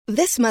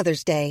This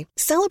Mother's Day,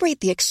 celebrate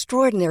the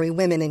extraordinary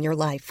women in your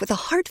life with a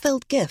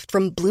heartfelt gift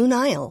from Blue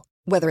Nile.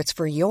 Whether it's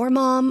for your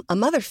mom, a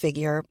mother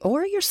figure,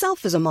 or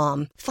yourself as a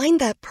mom, find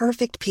that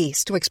perfect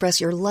piece to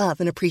express your love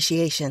and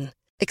appreciation.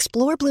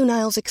 Explore Blue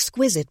Nile's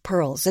exquisite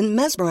pearls and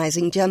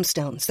mesmerizing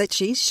gemstones that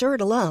she's sure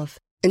to love.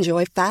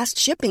 Enjoy fast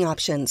shipping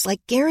options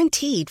like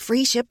guaranteed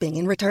free shipping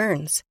and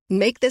returns.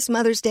 Make this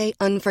Mother's Day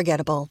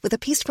unforgettable with a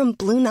piece from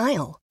Blue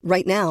Nile.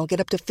 Right now, get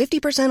up to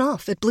 50%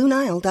 off at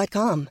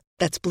BlueNile.com.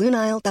 That's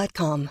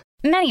BlueNile.com.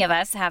 Many of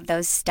us have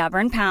those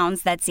stubborn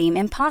pounds that seem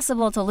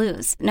impossible to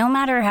lose, no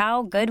matter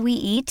how good we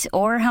eat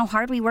or how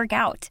hard we work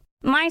out.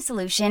 My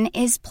solution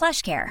is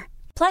PlushCare.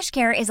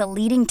 PlushCare is a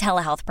leading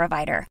telehealth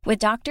provider with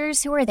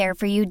doctors who are there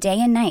for you day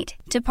and night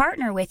to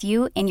partner with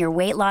you in your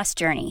weight loss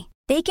journey.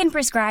 They can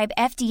prescribe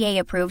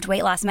FDA-approved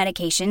weight loss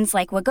medications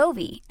like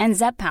Wegovy and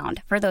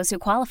Zepbound for those who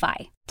qualify.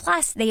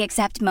 Plus, they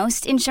accept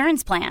most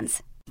insurance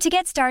plans. To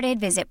get started,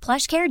 visit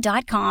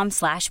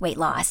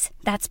plushcare.com/weightloss.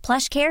 That's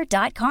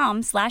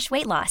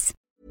plushcare.com/weightloss.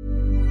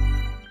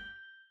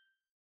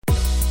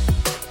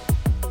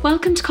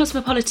 Welcome to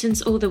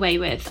Cosmopolitans All the Way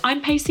With. I'm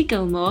Pacey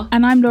Gilmore.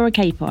 And I'm Laura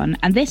Capon.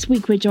 And this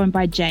week we're joined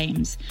by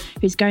James,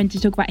 who's going to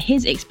talk about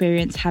his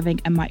experience having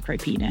a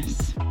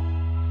micropenis.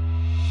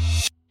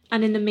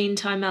 And in the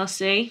meantime,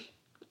 Elsie,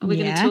 we're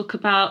going to talk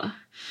about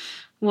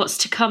what's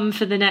to come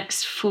for the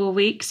next 4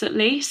 weeks at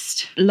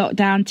least.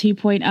 Lockdown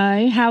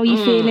 2.0. How are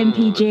you feeling,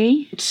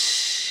 PG?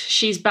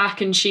 She's back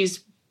and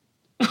she's...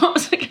 What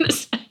was I going to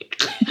say?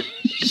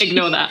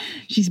 Ignore that.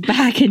 She's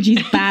back and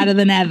she's badder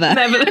than ever.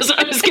 That's what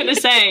I was going to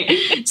say.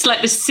 It's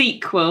like the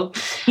sequel.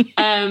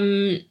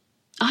 I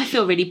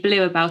feel really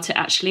blue about it,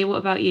 actually. What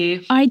about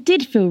you? I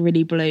did feel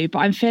really blue, but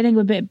I'm feeling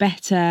a bit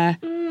better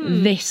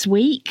this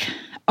week.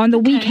 On the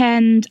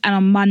weekend and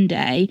on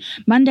Monday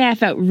I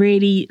felt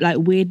really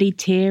weirdly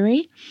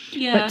teary.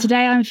 Yeah. But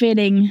today I'm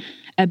feeling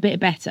a bit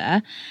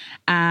better.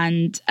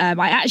 And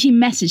I actually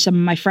messaged some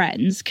of my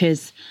friends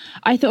because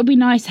I thought it'd be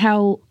nice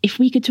if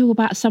we could talk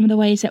about some of the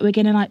ways that we're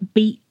going to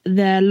beat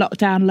the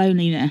lockdown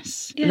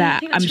loneliness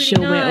that I'm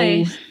sure we're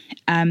all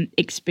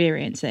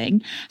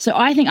experiencing. So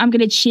I think I'm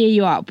going to cheer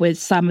you up with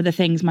some of the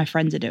things my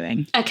friends are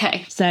doing.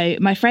 Okay. So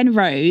my friend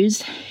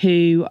Rose,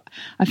 who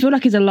I feel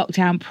like is a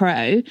lockdown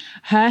pro,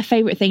 her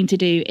favourite thing to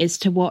do is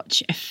to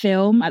watch a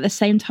film at the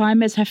same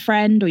time as her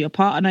friend or your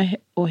partner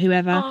or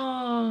whoever.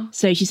 Oh.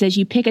 So she says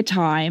you pick a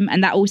time,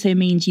 and that also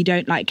means you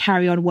don't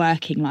carry on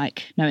working no,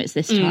 it's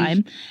this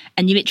time.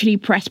 And you literally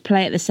press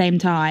play at the same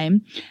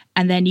time,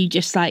 and then you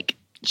just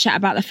chat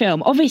about the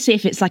film. Obviously,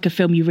 if it's a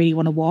film you really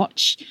want to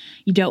watch,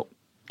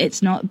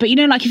 it's not. But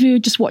if you were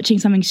just watching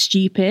something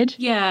stupid.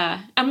 Yeah.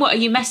 And what, are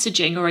you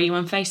messaging or are you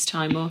on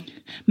FaceTime or?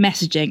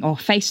 Messaging or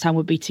FaceTime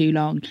would be too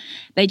long.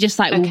 They just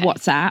will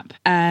WhatsApp.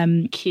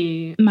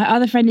 Cute. My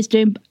other friend is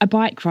doing a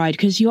bike ride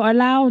because you're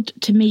allowed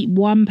to meet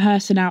one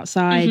person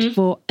outside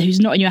who's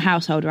not in your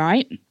household,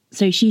 right?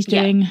 So she's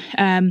doing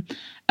a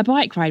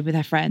bike ride with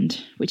her friend,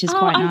 which is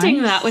quite nice. I'm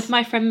doing that with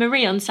my friend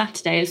Marie on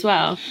Saturday as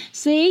well.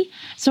 See?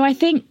 So I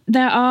think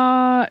there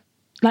are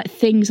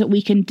things that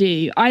we can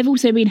do. I've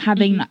also been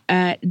having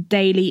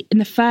daily, in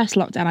the first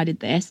lockdown I did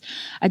this,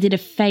 I did a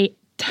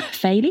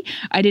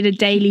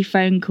daily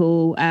phone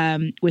call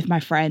with my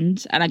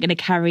friend, and I'm going to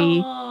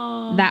carry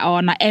that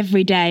on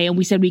every day. And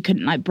we said we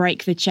couldn't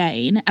break the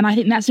chain. And I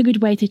think that's a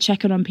good way to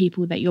check in on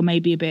people that you're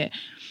maybe a bit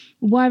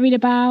worried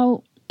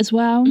about as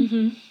well.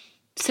 Mm-hmm.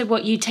 So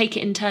what, you take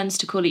it in turns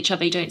to call each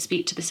other? You don't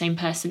speak to the same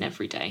person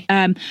every day?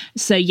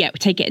 So yeah, we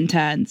take it in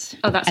turns.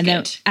 Oh, that's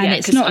good. And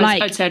it's not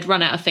I'd say I'd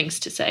run out of things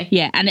to say.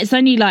 Yeah, and it's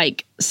only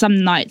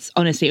some nights,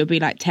 honestly, it would be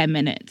 10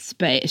 minutes.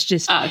 But it's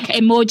just,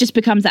 it more just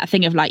becomes that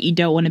thing of you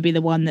don't want to be the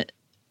one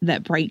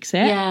that breaks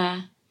it.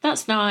 Yeah,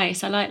 that's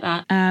nice. I like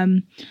that.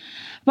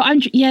 But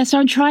I'm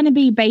trying to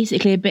be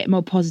basically a bit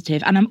more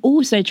positive. And I'm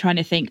also trying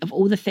to think of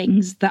all the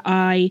things that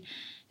I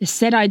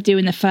said I'd do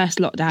in the first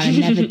lockdown and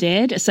never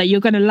did. So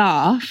you're going to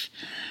laugh.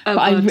 Oh,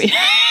 but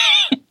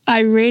I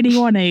really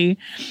want to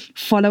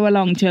follow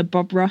along to a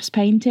Bob Ross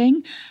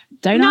painting.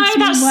 Don't ask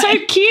me that's why. So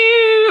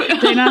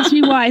cute. Don't ask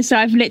me why. So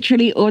I've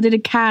literally ordered a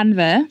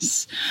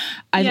canvas.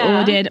 I've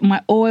ordered my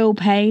oil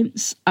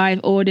paints. I've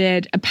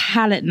ordered a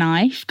palette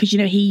knife because,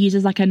 he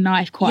uses a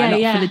knife quite a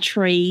lot for the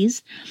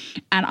trees.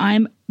 And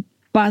I'm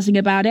buzzing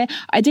about it.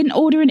 I didn't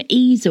order an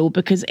easel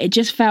because it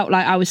just felt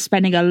like I was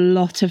spending a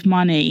lot of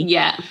money.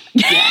 Yeah.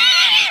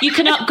 You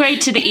can upgrade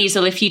to the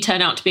easel if you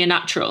turn out to be a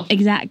natural.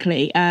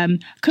 Exactly.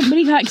 Couldn't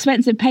believe how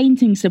expensive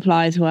painting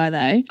supplies were,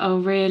 though.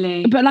 Oh,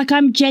 really? But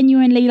I'm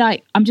genuinely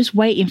I'm just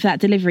waiting for that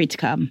delivery to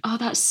come. Oh,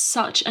 that's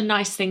such a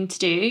nice thing to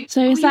do.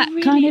 So is that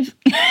really, kind of...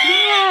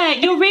 Yeah,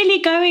 you're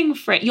really going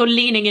for it. You're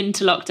leaning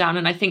into lockdown,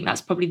 and I think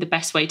that's probably the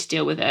best way to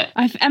deal with it.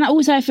 And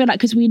also I feel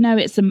because we know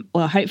it's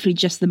hopefully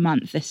just the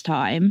month this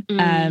time.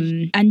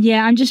 And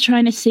yeah, I'm just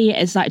trying to see it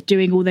as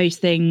doing all those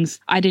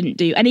things I didn't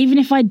do. And even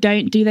if I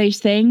don't do those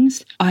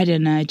things, I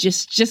don't know,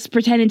 just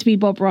pretending to be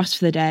Bob Ross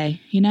for the day,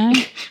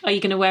 Are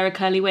you going to wear a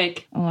curly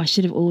wig? Oh, I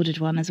should have ordered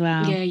one as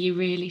well. Yeah, you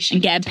really should.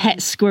 And get a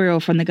pet squirrel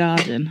from the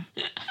garden.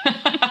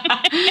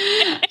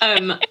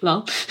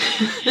 Lol.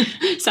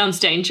 Sounds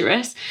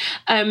dangerous.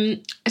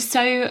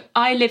 So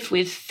I live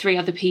with 3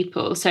 other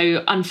people.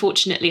 So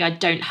unfortunately, I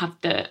don't have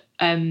the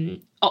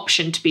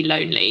option to be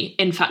lonely.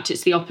 In fact,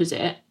 it's the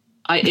opposite.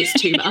 It's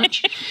too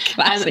much.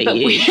 But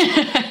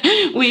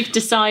we've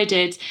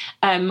decided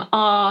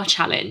our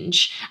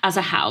challenge as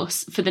a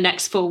house for the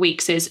next 4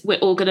 weeks is we're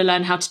all going to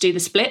learn how to do the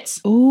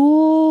splits.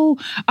 Oh,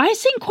 I've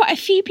seen quite a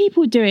few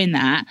people doing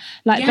that.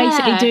 Like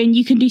basically doing,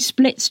 you can do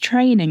splits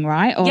training,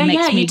 right? Or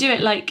you do it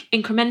like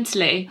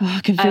incrementally. Oh, I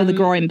can feel the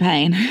groin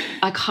pain.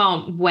 I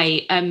can't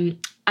wait.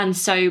 And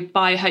so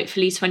by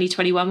hopefully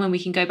 2021, when we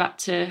can go back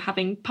to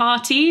having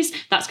parties,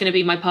 that's going to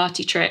be my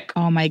party trick.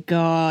 Oh my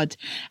God.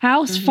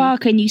 How far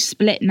can you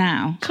split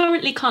now?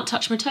 Currently can't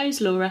touch my toes,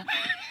 Laura.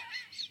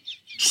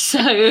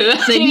 So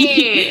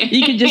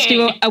you can just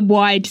do a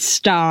wide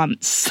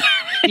stance.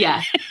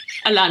 Yeah,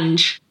 a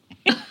lunge.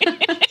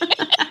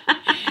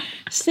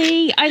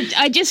 See,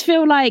 I just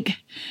feel like,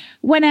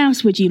 when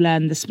else would you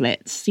learn the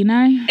splits, you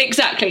know?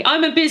 Exactly.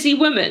 I'm a busy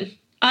woman.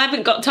 I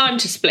haven't got time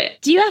to split.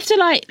 Do you have to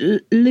like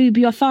lube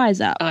your thighs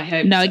up? I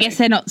hope No, so. I guess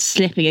they're not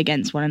slipping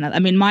against one another. I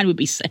mean, mine would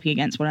be slipping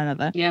against one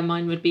another. Yeah,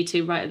 mine would be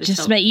too, right at the Just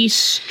top. to make you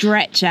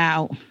stretch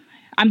out.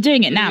 I'm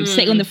doing it now. I'm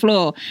sitting on the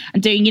floor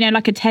and doing, you know,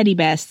 like a teddy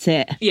bear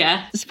sit.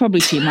 Yeah. It's probably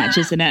too much,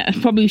 isn't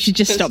it? Probably we should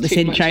just stop this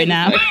intro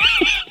now.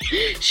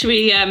 Should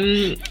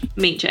we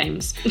meet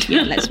James?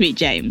 Yeah, let's meet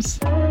James.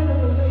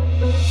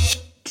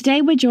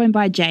 Today we're joined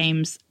by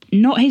James,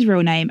 not his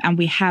real name, and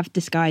we have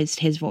disguised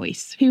his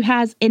voice, who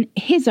has, in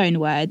his own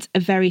words, a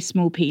very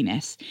small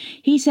penis.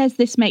 He says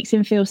this makes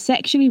him feel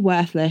sexually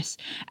worthless,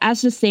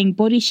 as does seeing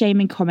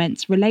body-shaming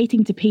comments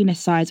relating to penis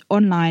size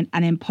online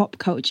and in pop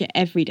culture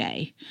every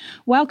day.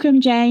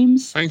 Welcome,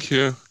 James. Thank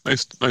you.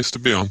 Nice to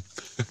be on.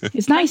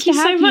 It's nice to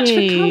have you. Thank you so much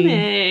for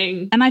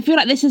coming. And I feel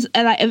like this is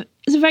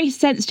it's a very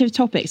sensitive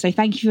topic, so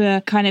thank you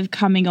for kind of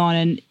coming on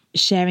and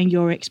sharing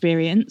your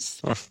experience.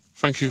 Well,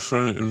 thank you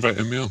for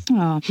inviting me on.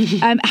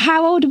 Oh.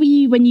 How old were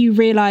you when you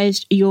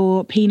realised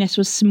your penis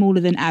was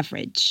smaller than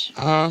average?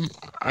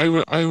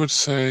 I would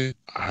say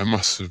I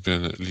must have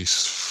been at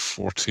least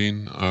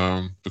 14,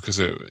 because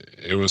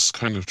it was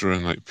kind of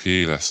during like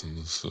PE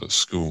lessons at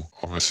school.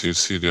 Obviously, you'd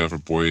see the other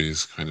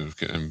boys kind of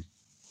getting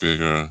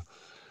bigger,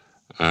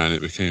 and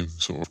it became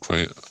sort of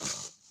quite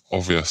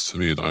obvious to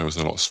me that I was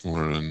a lot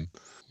smaller than,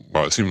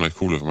 well, it seemed like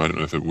all of them. I don't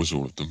know if it was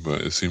all of them, but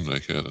it seemed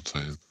like it at the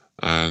time.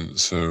 And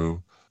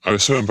so I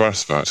was so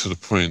embarrassed about it to the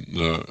point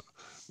that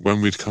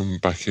when we'd come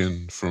back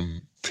in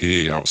from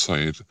PE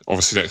outside,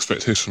 obviously the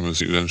expectation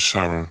was you then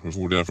shower with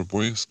all the other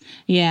boys.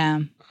 Yeah.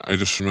 I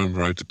just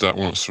remember I did that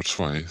once or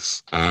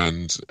twice,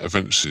 and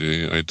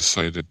eventually I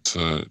decided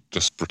to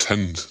just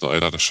pretend that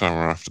I'd had a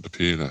shower after the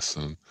PE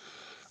lesson.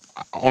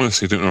 I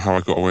honestly didn't know how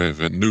I got away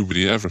with it.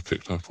 Nobody ever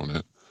picked up on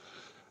it.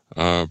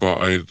 But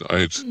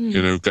I'd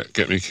you know,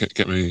 get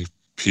me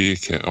PE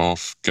kit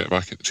off, get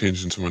back,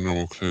 change into my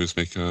normal clothes,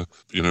 make a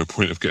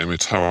point of getting my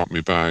towel out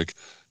my bag.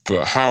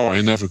 But how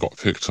I never got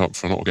picked up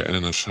for not getting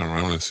in a shower,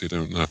 I honestly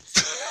don't know.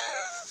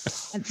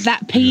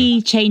 That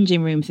PE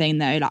changing room thing,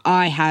 though, like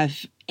I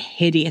have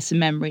hideous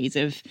memories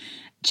of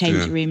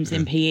changing rooms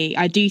in PE.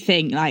 I do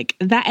think, like,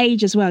 that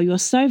age as well, you're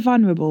so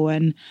vulnerable,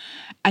 and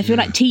I feel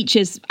like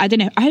teachers, I don't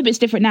know, I hope it's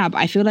different now, but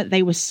I feel like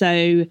they were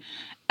so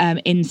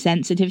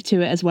insensitive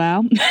to it as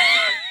well.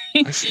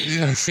 I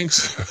think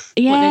so.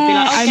 Yeah,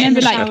 like, I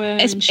remember like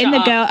in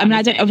the girl. I mean,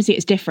 I don't. Obviously,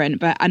 it's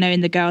different, but I know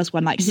in the girls'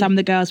 one, like some of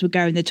the girls would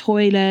go in the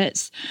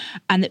toilets,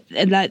 and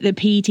like the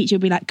PE teacher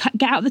would be like,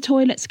 "Get out of the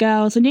toilets,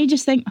 girls," and you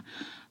just think,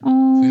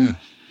 oh,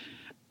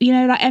 you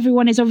know, like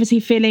everyone is obviously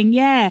feeling,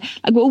 like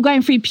we're all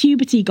going through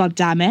puberty. God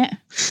damn it.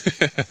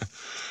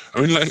 I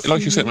mean,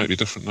 like you said, it might be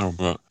different now,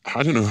 but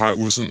I don't know how it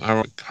wasn't,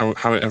 how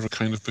it ever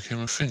kind of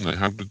became a thing. Like,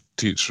 how did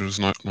teachers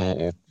not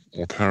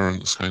or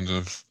parents kind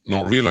of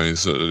not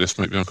realise that this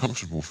might be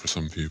uncomfortable for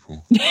some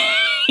people?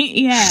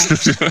 Yeah.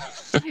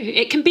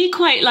 It can be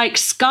quite like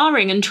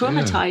scarring and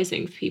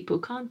traumatizing for people,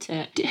 can't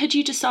it? Had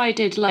you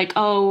decided like,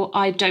 oh,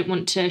 I don't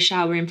want to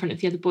shower in front of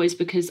the other boys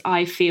because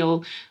I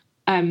feel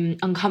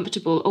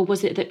uncomfortable, or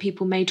was it that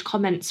people made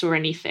comments or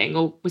anything,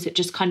 or was it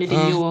just kind of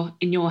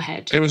in your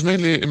head? It was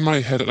mainly in my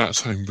head at that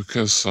time,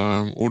 because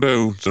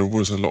although there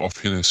was a lot of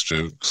penis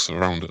jokes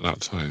around at that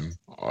time,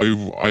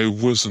 I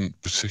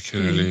wasn't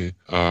particularly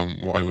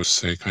what I would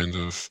say kind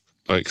of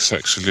like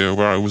sexually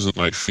aware. I wasn't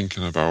like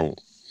thinking about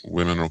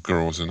women or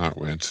girls in that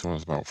way until I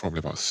was probably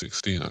about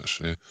 16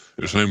 actually,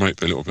 which I know might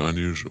be a little bit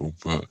unusual,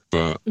 but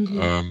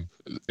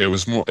it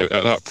was more at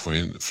that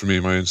point for me.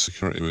 My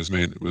insecurity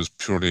was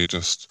purely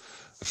just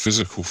a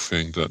physical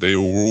thing, that they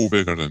were all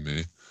bigger than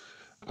me,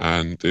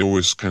 and they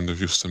always kind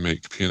of used to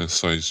make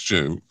penis-sized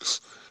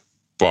jokes,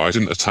 but I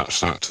didn't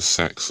attach that to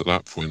sex at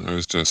that point. I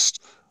was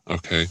just,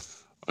 okay,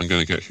 I'm going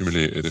to get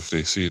humiliated if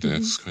they see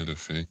this kind of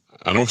thing.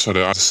 And also I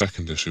had a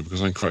second issue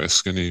because I'm quite a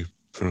skinny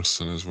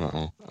person as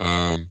well.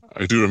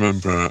 I do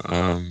remember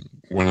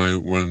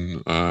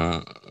when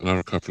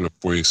another couple of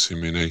boys see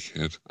me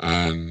naked,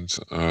 and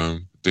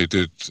they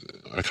did,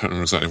 I can't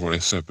remember exactly what they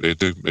said, but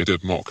they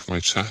did mock my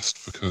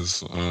chest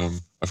because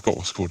I've got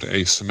what's called an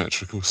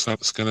asymmetrical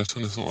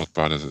skeleton. It's not as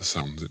bad as it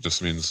sounds. It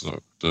just means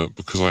that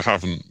because I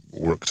haven't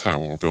worked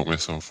out or built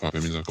myself up,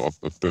 it means I've got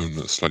a bone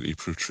that slightly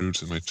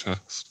protrudes in my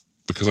chest.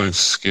 Because I'm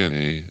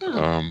skinny,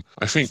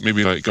 I think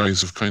maybe like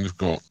guys have kind of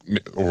got,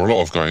 or a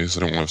lot of guys,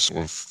 I don't want to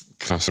sort of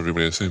class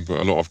everybody the same, but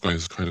a lot of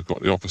guys have kind of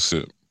got the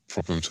opposite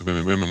problem to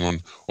women.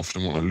 Women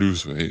often want to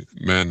lose weight.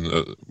 Men,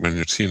 when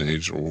you're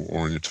teenage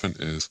or in your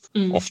 20s,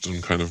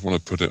 often kind of want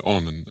to put it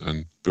on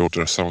and build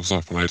themselves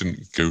up. And I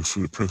didn't go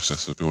through the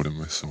process of building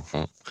myself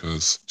up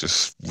because it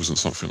just wasn't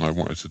something I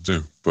wanted to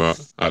do. But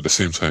at the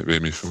same time, it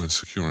made me feel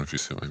insecure, if you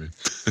see what I mean.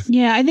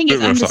 Yeah, I think I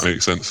don't know if that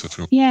makes sense at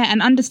all. Yeah,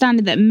 and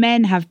understanding that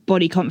men have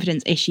body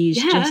confidence issues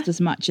just as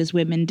much as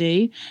women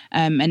do.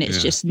 And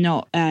it's just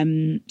not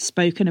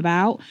spoken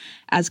about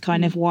as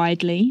kind of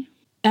widely.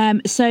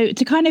 So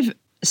to kind of,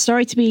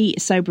 sorry to be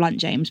so blunt,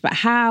 James, but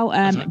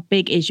how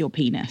big is your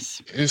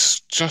penis?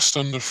 It's just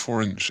under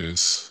 4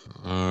 inches.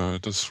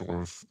 It does sort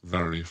of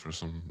vary for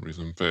some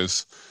reason, but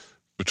it's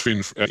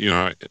between,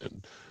 the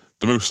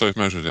most I've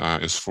measured it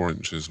at is 4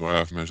 inches, but I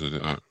have measured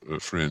it at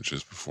 3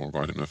 inches before,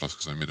 but I don't know if that's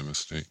because I made a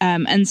mistake.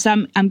 And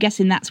I'm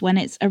guessing that's when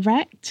it's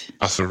erect?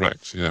 That's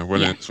erect, yeah.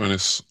 When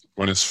it's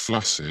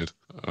flaccid,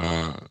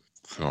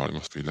 God, it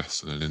must be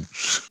less than an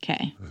inch.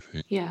 Okay. I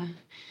think. Yeah.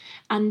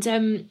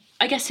 And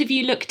I guess, have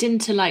you looked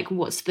into like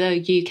what's the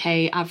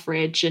UK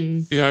average?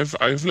 And yeah,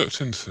 I've looked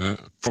into it,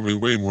 probably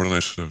way more than I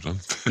should have done.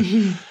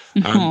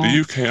 And the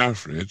UK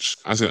average,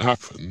 as it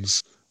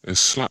happens, is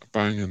slap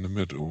bang in the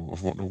middle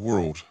of what the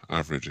world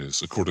average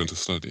is, according to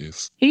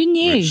studies. Who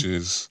knew? Which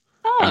is,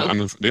 and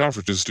the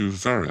averages do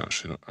vary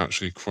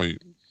actually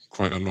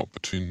quite a lot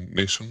between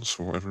nations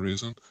for whatever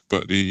reason.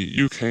 But the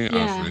UK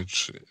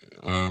average,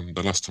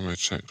 the last time I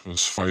checked, was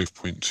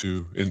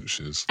 5.2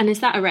 inches. And is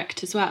that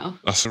erect as well?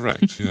 That's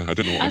erect, yeah. I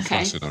don't know what the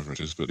flaccid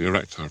average is, but the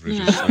erect average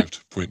is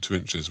 5.2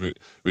 inches,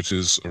 which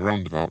is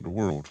around about the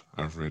world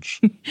average.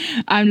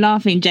 I'm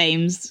laughing,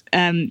 James,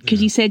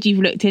 because you said you've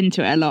looked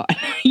into it a lot.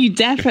 You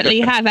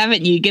definitely have,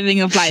 haven't you? Giving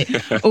of like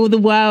all the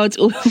worlds,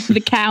 all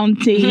the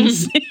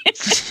counties.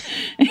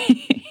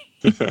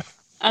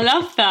 I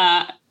love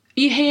that.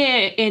 You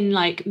hear in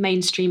like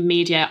mainstream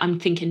media, I'm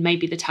thinking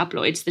maybe the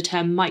tabloids, the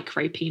term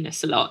micro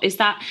penis a lot. Is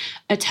that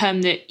a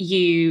term that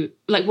you,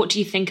 like, what do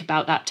you think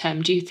about that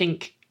term? Do you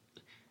think,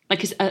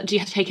 like, do you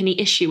have to take any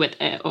issue with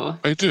it? Or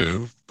I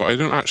do, but I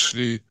don't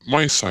actually,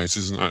 my size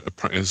isn't,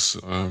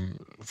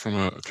 from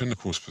a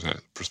clinical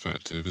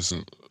perspective,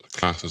 isn't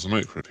classed as a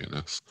micro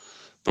penis.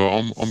 But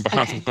on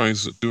behalf of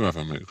guys that do have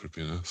a micro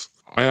penis,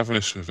 I have an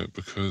issue with it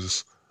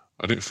because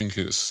I don't think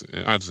it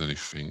adds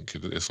anything.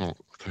 It's not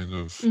kind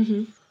of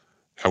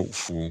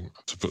helpful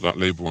to put that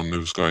label on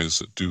those guys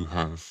that do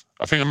have.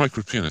 I think a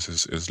micro penis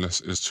is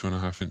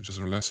 2.5 inches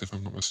or less, if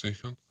I'm not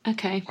mistaken.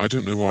 Okay. I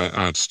don't know why it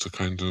adds to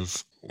kind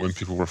of when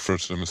people refer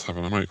to them as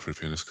having a micro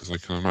penis, because I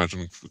can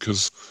imagine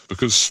because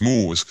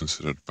small is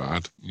considered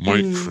bad,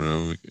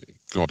 micro,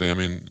 God, I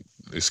mean,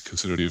 it's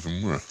considered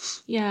even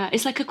worse. Yeah,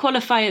 it's like a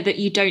qualifier that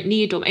you don't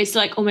need. It's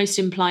like almost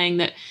implying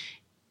that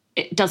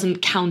it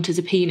doesn't count as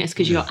a penis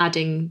because you're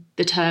adding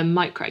the term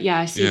micro. Yeah,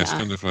 I see that. Yeah, it's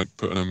kind of like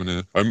putting them in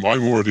a... I'm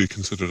already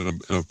considered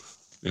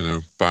in a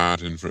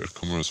bad, inverted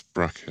commas,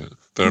 bracket.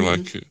 They're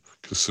like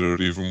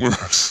considered even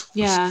worse.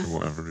 Yeah. For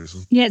whatever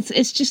reason. Yeah,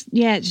 it's just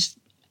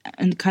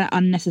a kind of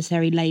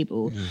unnecessary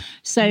label. Yeah.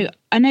 So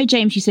I know,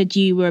 James, you said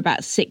you were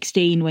about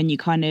 16 when you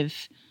kind of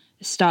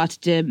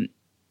started to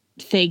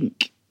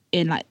think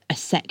in like a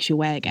sexual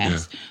way, I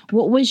guess. Yeah.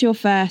 What was your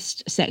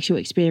first sexual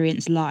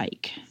experience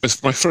like?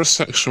 My first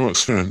sexual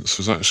experience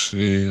was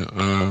actually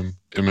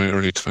in my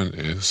early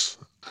 20s,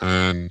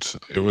 and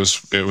it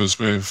was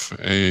with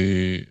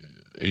a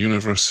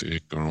university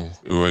girl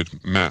who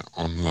I'd met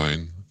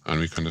online, and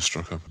we kind of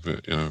struck up a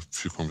bit, a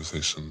few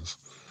conversations.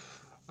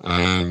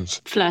 And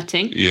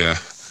flirting. Yeah.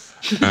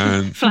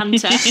 And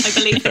Flanter, I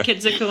believe the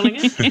kids are calling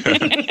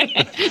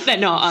it. They're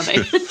not, are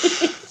they?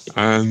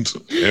 And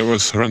it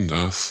was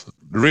horrendous.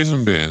 The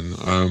reason being,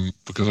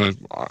 because I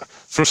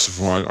first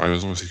of all, I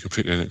was obviously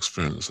completely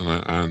inexperienced,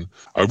 and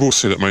I will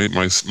say that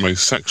my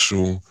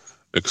sexual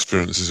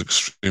experience is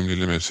extremely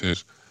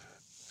limited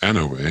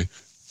anyway,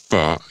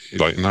 but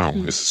like now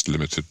it's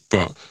limited.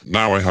 But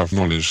now I have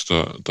knowledge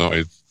that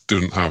I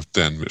didn't have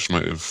then, which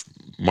might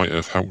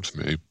have helped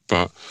me.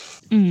 But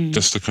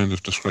just to kind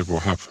of describe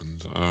what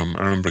happened, I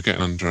remember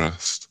getting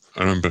undressed.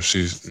 I remember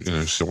she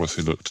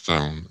obviously looked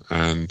down,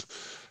 and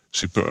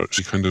she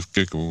kind of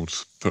giggled,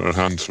 put her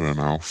hand to her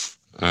mouth,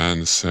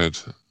 and said,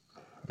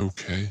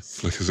 "Okay,"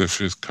 like as if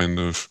she's kind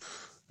of,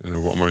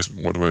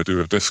 what do I do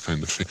with this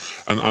kind of thing?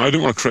 And I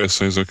don't want to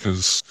criticise her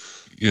because,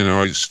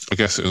 I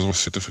guess it was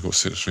also a difficult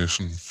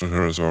situation for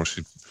her as well.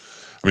 She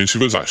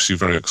was actually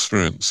very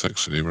experienced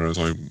sexually, whereas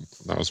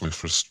that was my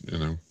first,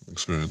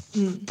 experience.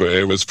 But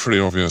it was pretty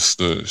obvious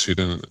that she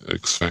didn't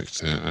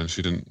expect it, and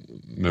she didn't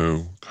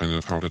know kind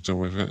of how to deal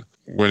with it.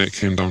 When it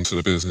came down to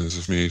the business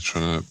of me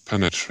trying to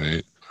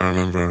penetrate, I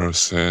remember her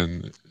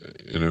saying,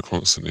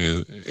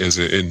 constantly, "Is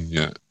it in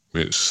yet?"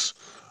 Which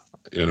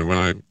when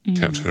I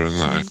kept hearing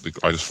that,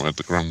 I just wanted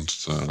the ground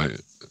to like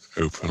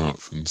open up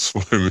and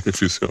swallow me,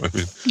 if you see what I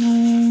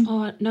mean.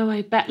 Oh no,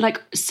 I bet.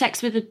 Like,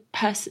 sex with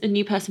a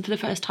new person for the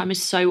first time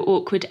is so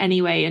awkward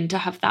anyway, and to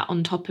have that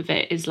on top of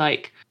it is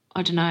like,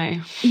 I don't know.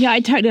 Yeah,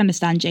 I totally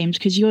understand, James,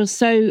 because you're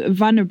so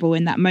vulnerable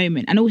in that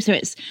moment. And also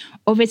it's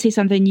obviously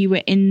something you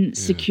were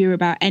insecure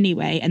about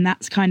anyway, and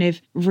that's kind of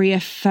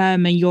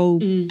reaffirming your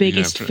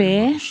biggest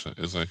fear. Much.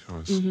 It's like,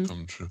 it's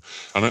come true.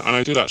 And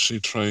I did actually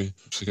try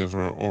to give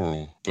her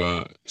oral,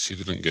 but she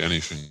didn't get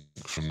anything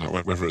from that,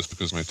 whether it's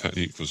because my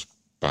technique was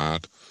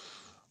bad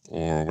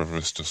or whether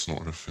it's just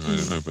not her thing, I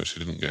don't know, but she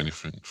didn't get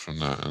anything from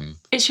that. And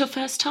it's your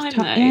first time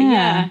though,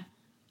 yeah.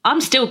 I'm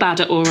still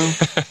bad at oral.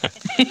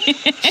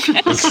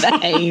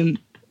 Same.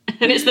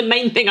 And it's the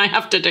main thing I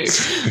have to do.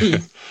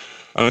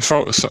 And I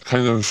felt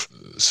kind of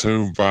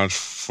so bad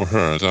for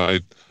her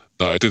that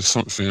I did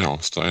something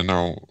else that I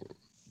now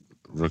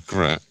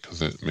regret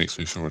because it makes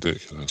me feel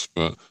ridiculous.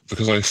 But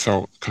because I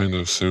felt kind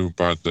of so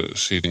bad that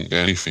she didn't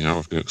get anything out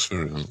of the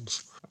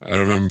experience, I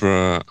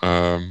remember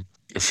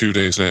a few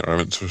days later I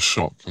went to a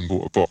shop and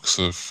bought a box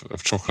of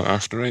chocolate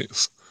After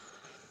Eights.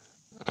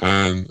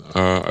 And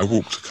I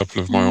walked a couple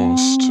of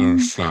miles to her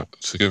flat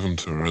to give them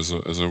to her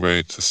as a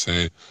way to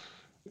say,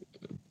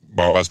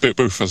 well,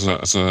 both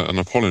as an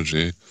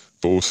apology,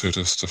 but also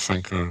just to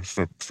thank her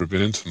for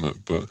being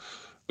intimate. But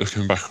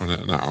looking back on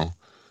it now,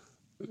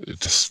 it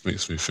just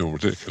makes me feel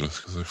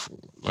ridiculous because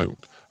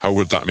how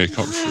would that make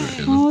up for it?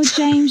 You know? Oh,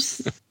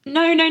 James.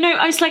 No.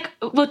 I was like,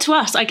 well, to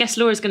us, I guess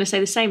Laura's going to say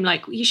the same.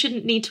 Like, you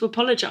shouldn't need to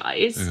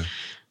apologise. Yeah.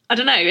 I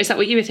don't know. Is that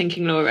what you were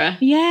thinking, Laura?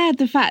 Yeah,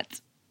 the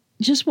fact.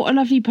 Just what a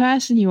lovely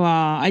person you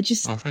are. Oh,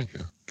 thank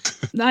you.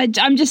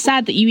 I'm just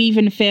sad that you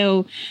even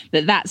feel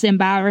that that's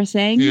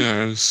embarrassing.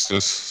 Yeah, it's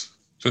just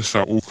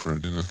felt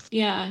awkward, you know.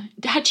 Yeah.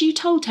 Had you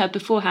told her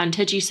beforehand?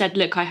 Had you said,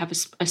 look, I have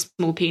a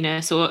small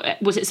penis? Or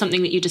was it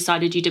something that you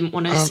decided you didn't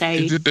want to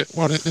say?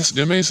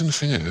 The amazing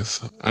thing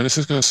is, and this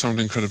is going to sound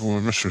incredible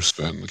in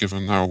retrospect,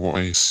 given now what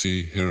I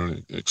see, hear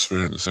and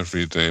experience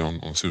every day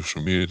on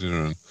social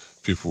media and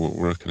people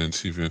working in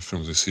TV and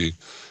films, I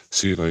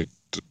see like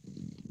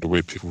the way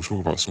people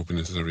talk about small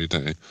penises every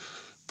day.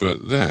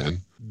 But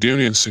then, the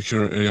only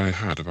insecurity I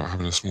had about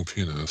having a small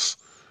penis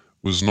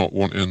was not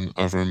wanting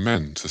other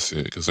men to see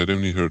it, because I'd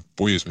only heard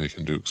boys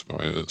making jokes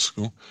about it at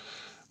school.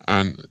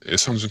 And it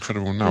sounds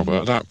incredible now, but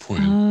at that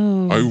point,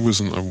 I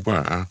wasn't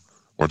aware,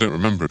 or I don't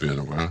remember being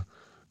aware,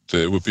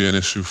 that it would be an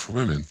issue for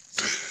women.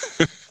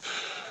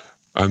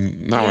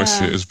 And now I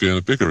see it as being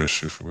a bigger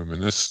issue for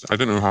women. I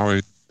don't know how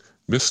I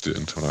missed it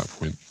until that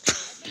point.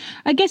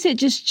 I guess it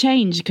just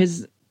changed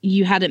because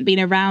you hadn't been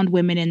around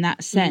women in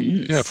that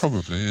sense. Yeah,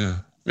 probably, yeah.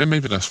 Yeah,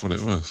 maybe that's what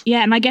it was.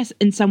 Yeah, and I guess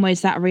in some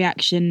ways that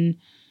reaction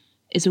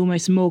is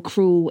almost more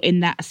cruel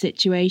in that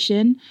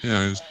situation.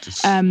 Yeah.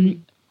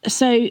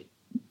 So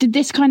did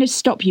this kind of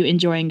stop you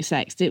enjoying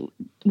sex?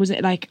 Was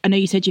it like, I know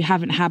you said you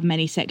haven't had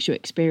many sexual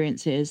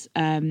experiences.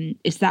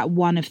 Is that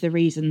one of the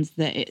reasons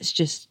that it's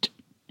just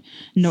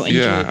not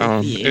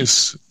enjoyable for you?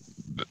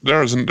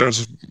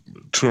 There's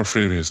 2 or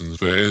 3 reasons,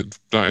 but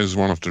that is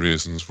one of the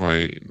reasons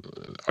why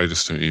I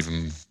just don't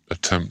even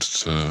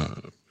attempt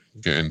to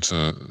get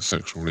into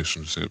sexual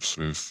relationships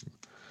with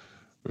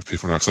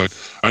people now. So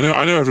I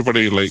know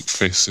everybody like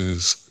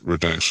faces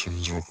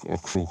rejections or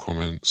cruel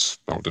comments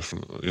about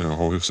different, a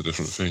whole host of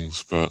different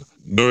things, but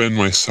knowing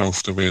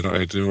myself the way that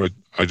I do,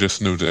 I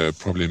just know that it'd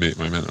probably make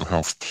my mental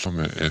health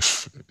plummet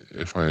if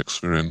I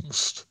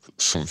experienced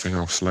something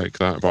else like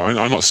that. But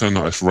I'm not saying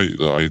that it's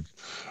right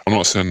I'm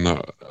not saying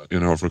that,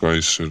 other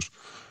guys should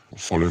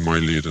follow my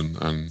lead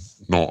and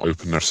not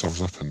open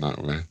themselves up in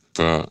that way.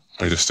 But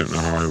I just don't know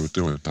how I would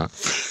deal with that.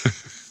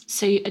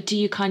 So do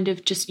you kind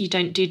of you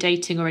don't do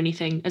dating or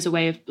anything as a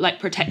way of like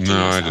protecting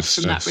yourself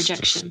from that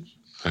rejection?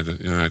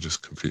 I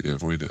just completely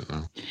avoid it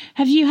now.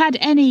 Have you had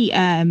any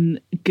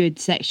good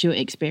sexual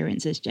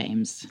experiences,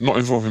 James? Not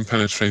involving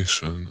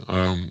penetration.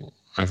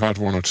 I've had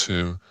 1 or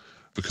 2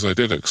 because I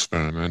did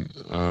experiment.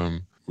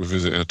 We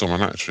visited a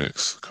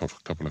dominatrix a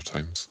couple of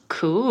times.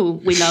 Cool.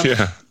 We love.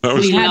 Yeah,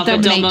 we had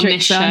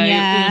dominatrix on.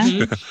 Yeah.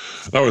 Yeah,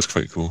 that was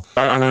quite cool,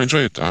 and I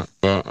enjoyed that.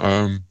 But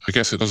I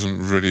guess it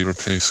doesn't really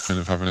replace kind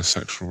of having a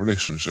sexual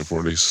relationship, or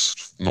at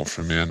least not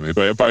for me anyway.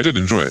 But I did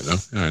enjoy it though.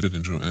 Yeah, I did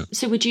enjoy it.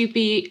 So would you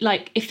be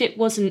like, if it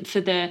wasn't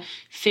for the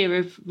fear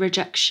of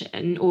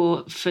rejection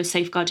or for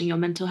safeguarding your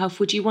mental health,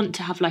 would you want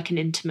to have like an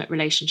intimate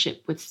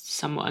relationship with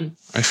someone?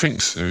 I think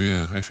so.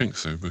 Yeah, I think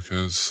so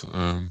because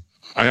I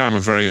am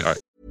a very.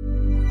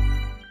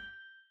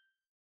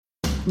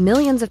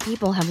 Millions of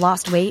people have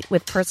lost weight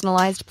with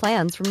personalized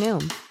plans from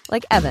Noom.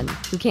 Like Evan,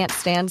 who can't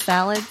stand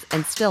salads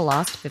and still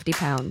lost 50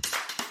 pounds.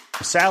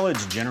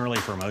 Salads generally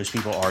for most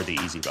people are the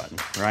easy button,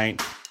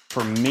 right?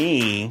 For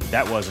me,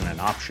 that wasn't an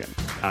option.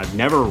 I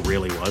never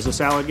really was a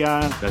salad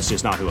guy. That's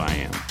just not who I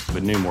am.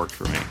 But Noom worked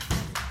for me.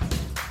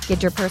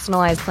 Get your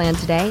personalized plan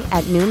today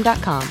at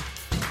Noom.com.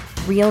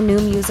 Real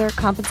Noom user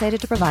compensated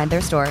to provide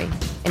their story.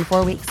 In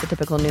 4 weeks, the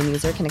typical Noom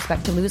user can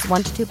expect to lose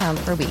 1 to 2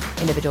 pounds per week.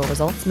 Individual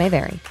results may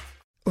vary.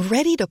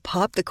 Ready to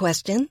pop the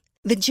question?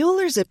 The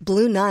jewelers at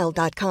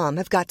BlueNile.com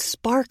have got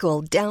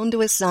sparkle down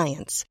to a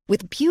science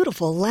with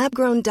beautiful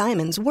lab-grown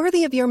diamonds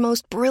worthy of your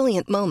most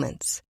brilliant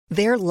moments.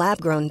 Their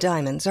lab-grown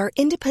diamonds are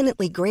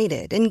independently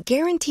graded and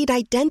guaranteed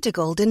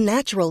identical to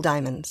natural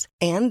diamonds,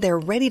 and they're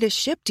ready to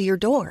ship to your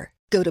door.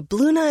 Go to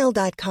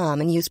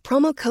BlueNile.com and use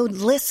promo code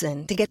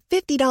LISTEN to get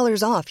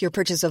 $50 off your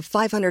purchase of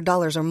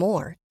 $500 or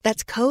more.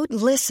 That's code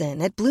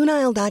LISTEN at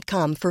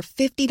BlueNile.com for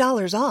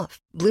 $50 off.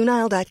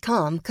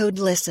 BlueNile.com, code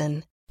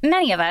LISTEN.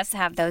 Many of us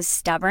have those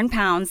stubborn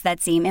pounds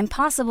that seem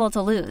impossible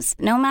to lose,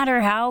 no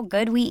matter how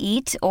good we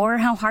eat or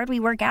how hard we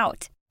work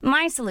out.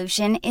 My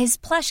solution is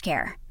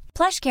PlushCare.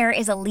 PlushCare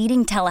is a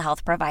leading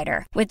telehealth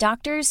provider with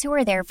doctors who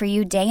are there for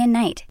you day and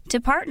night to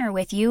partner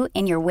with you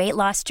in your weight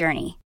loss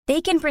journey. They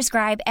can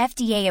prescribe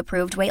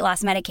FDA-approved weight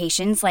loss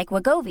medications like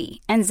Wegovy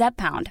and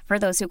Zepbound for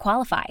those who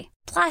qualify.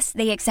 Plus,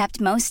 they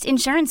accept most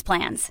insurance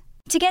plans.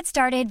 To get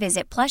started,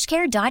 visit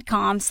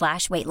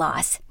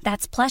plushcare.com/weightloss.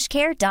 That's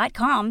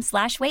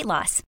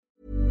plushcare.com/weightloss.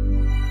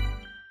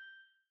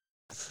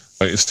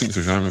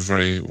 Instinctively, I'm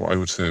what I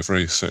would say a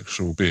very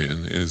sexual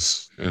being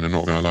is, and I'm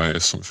not going to lie,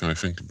 it's something I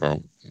think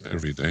about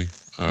every day.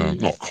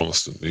 Not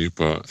constantly,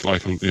 but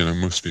like,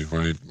 most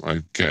people,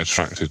 I get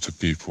attracted to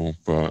people,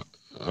 but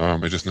I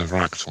just never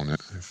act on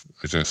it.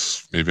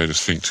 Maybe I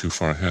just think too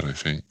far ahead, I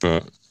think.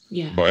 But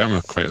I am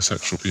quite a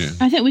sexual being.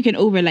 I think we can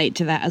all relate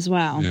to that as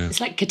well. Yeah.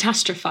 It's like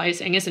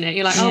catastrophizing, isn't it?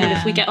 You're like, but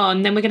if we get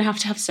on, then we're going to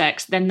have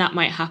sex, then that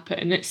might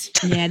happen. This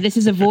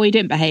is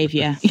avoidant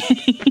behaviour.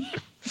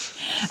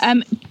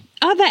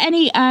 Are there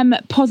any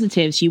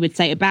positives you would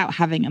say about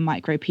having a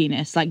micro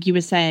penis? Like you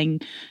were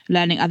saying,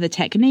 learning other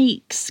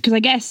techniques, because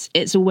I guess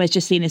it's always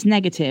just seen as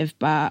negative,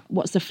 but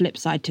what's the flip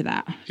side to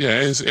that?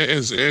 Yeah, it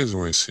is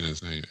always seen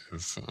as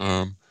negative.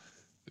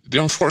 The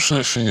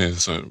unfortunate thing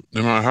is that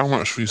no matter how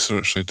much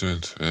research they do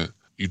into it,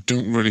 you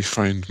don't really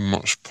find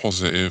much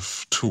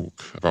positive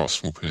talk about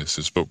small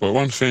penises. But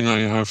one thing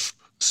I have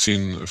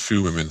seen a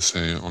few women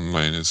say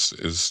online is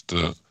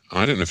that,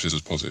 I don't know if this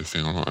is a positive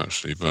thing or not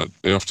actually, but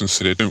they often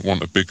say they don't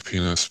want a big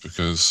penis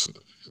because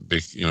a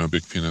big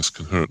penis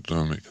can hurt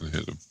them. It can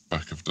hit the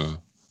back of the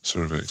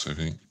cervix, I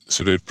think.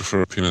 So they'd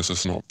prefer a penis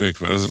that's not big,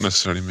 but it doesn't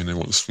necessarily mean they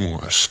want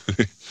small,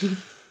 actually.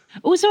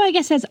 Also, I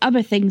guess there's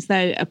other things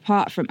though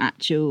apart from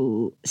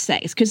actual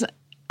sex, because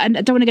I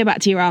don't want to go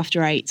back to your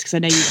after eights because I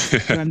know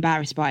you're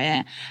embarrassed by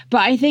it, but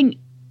I think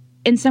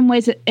in some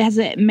ways has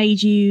it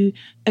made you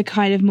a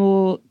kind of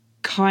more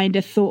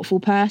thoughtful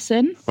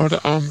person? Do you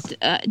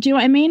know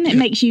what I mean? It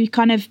makes you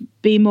kind of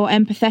be more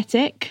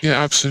empathetic.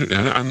 Yeah, absolutely.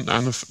 And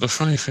the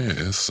funny thing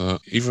is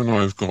that even though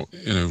I've got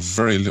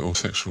very little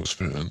sexual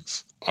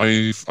experience,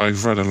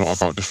 I've read a lot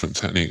about different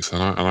techniques,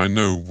 and I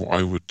know what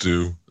I would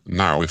do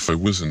now if I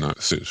was in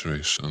that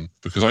situation,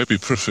 because I'd be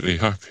perfectly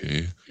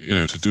happy,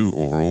 to do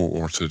oral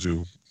or to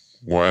do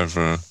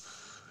whatever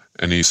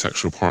any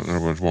sexual partner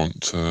would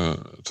want to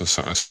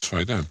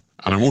satisfy them.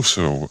 And I'm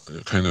also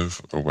kind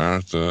of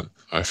aware that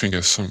I think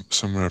it's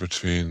somewhere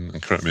between,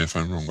 and correct me if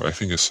I'm wrong, but I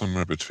think it's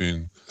somewhere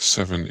between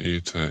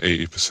 70 to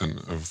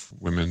 80% of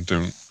women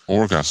don't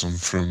orgasm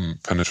from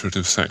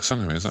penetrative sex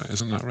anyway.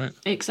 Isn't that right?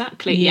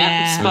 Exactly.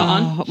 Yeah. Spot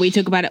on. We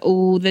talk about it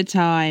all the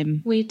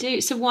time. We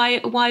do. So why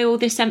all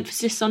this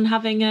emphasis on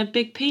having a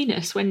big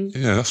penis when?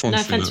 Yeah, that's one no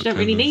thing offense, we don't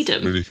really need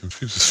them. Really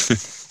confuses me.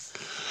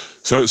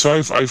 So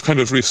I've kind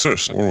of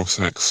researched oral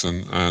sex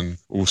and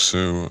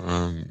also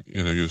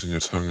using your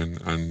tongue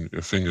and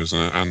your fingers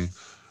and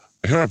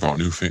I hear about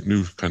new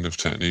kind of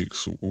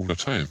techniques all the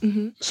time.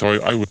 Mm-hmm. So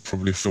I would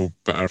probably feel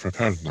better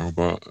prepared now,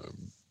 but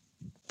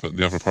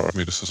the other part of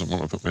me just doesn't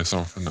want to put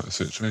myself in that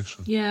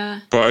situation. Yeah.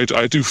 But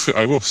I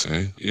will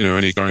say,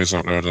 any guys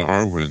out there that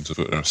are willing to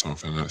put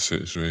themselves in that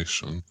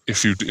situation,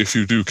 if you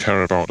do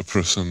care about the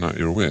person that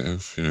you're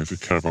with, if you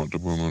care about the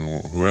woman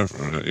or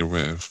whoever that you're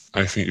with,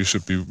 I think you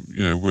should be,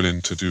 willing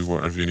to do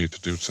whatever you need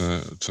to do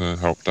to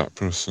help that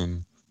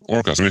person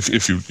orgasm,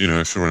 if you're in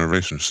a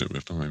relationship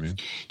with them, I mean.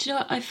 Do you know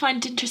what I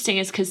find interesting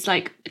is because,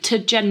 to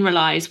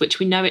generalise, which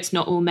we know it's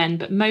not all men,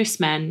 but most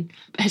men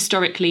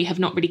historically have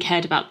not really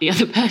cared about the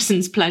other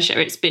person's pleasure.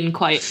 It's been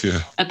quite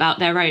about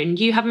their own.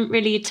 You haven't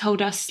really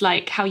told us,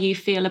 how you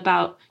feel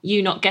about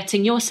you not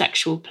getting your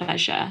sexual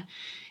pleasure.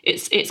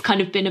 It's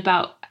kind of been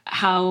about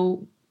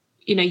how,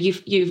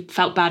 you've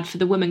felt bad for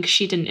the woman because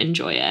she didn't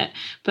enjoy it.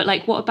 But,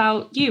 what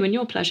about you and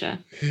your pleasure?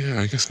 Yeah,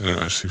 I guess I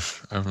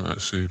haven't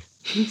actually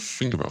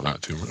think about that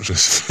too much.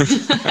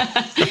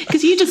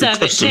 Because you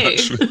deserve it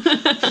too.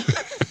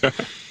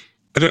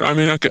 I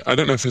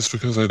don't know if it's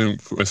because I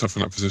don't put myself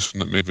in that position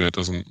that maybe it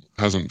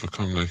hasn't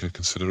become a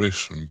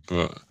consideration,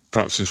 but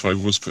perhaps if I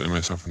was putting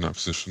myself in that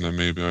position, then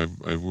maybe I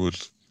would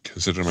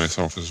consider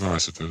myself as well, I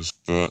suppose.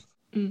 But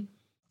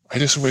I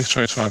just always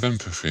try to have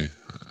empathy,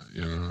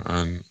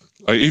 and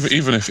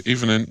even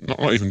in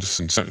not even just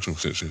in sexual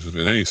situations,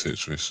 but in any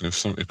situation,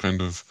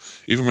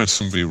 even when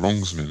somebody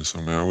wrongs me in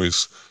some way, I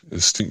always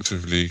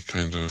instinctively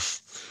kind of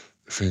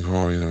think,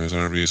 is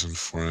there a reason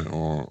for it,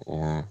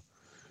 or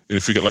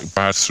if you get like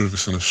bad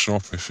service in a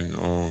shop, I think,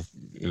 oh,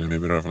 maybe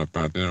they're having a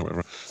bad day or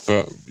whatever.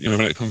 But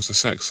when it comes to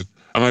sex,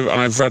 and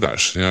I've read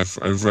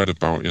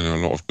about a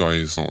lot of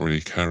guys not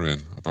really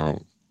caring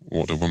about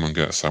what the woman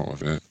gets out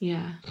of it.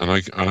 Yeah. And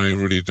I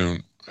really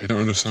don't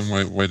understand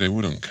why they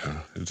wouldn't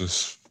care.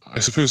 I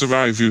suppose the way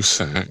I view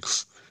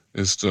sex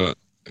is that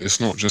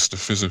it's not just a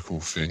physical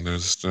thing.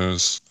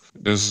 There's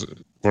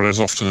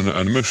often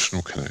an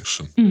emotional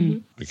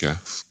connection, I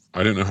guess.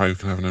 I don't know how you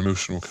can have an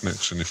emotional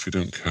connection if you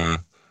don't care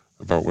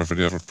about whether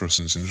the other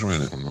person's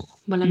enjoying it or not.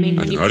 Well, I mean,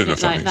 when you put it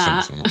like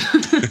that.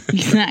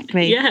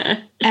 Exactly.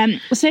 Yeah.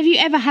 So have you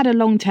ever had a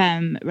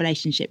long-term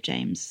relationship,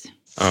 James?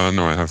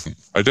 No, I haven't.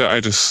 I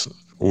just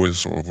always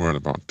sort of worried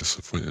about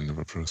disappointing the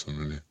other person,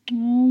 really.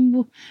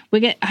 Oh,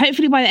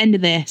 hopefully by the end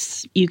of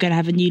this, you're going to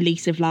have a new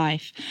lease of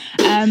life.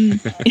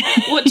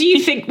 What do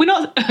you think? We're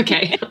not...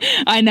 Okay.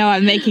 I know,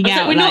 I'm making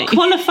out. We're not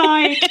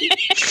qualified.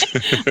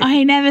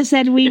 I never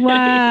said we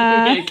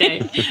were.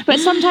 Okay.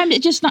 But sometimes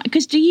it's just not...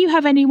 Because do you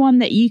have anyone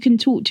that you can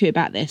talk to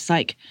about this?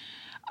 Like,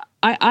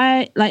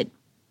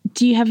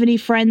 do you have any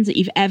friends that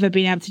you've ever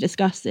been able to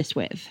discuss this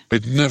with?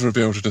 I'd never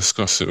be able to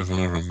discuss it with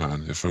another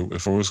man. If I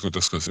was going to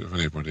discuss it with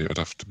anybody, it'd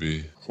have to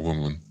be a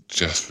woman,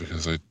 just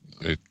because I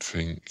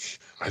think,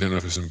 I don't know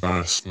if it's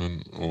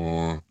embarrassment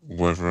or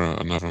whether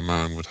another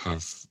man would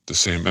have the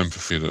same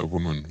empathy that a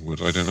woman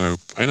would. I don't know.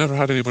 I never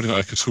had anybody that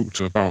I could talk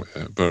to about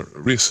it, but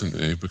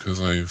recently, because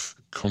I've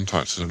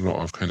contacted a lot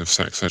of kind of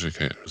sex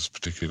educators,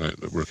 particularly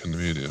that work in the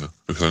media,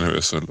 because I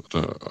noticed a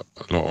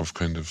lot of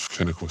kind of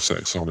clinical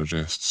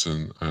sexologists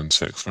and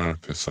sex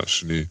therapists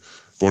actually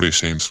body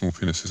shame small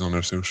penises on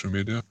their social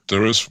media.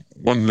 There is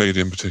one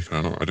lady in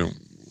particular, I don't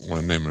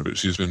want to name her, but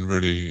she's been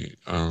really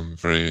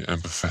very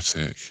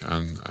empathetic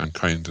and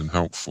kind and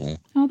helpful.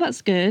 Oh,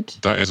 that's good.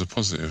 That is a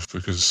positive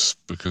because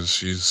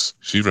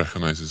she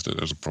recognises that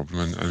there's a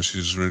problem and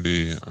she's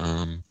really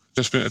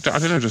just been, I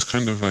don't know, just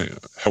kind of like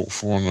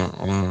helpful on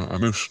a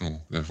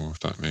emotional level, if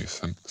that makes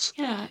sense.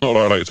 Yeah. Not that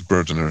I like to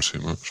burden her too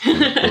much,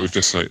 but we've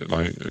just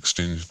like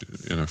exchanged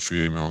a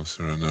few emails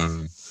here and there,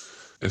 and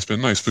it's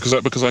been nice because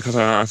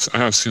I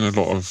have seen a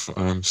lot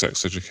of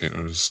sex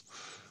educators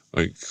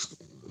like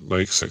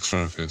sex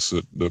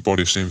therapists that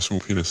body shame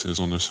small penises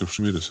on their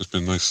social media. So it's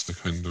been nice to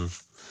kind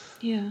of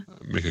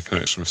make a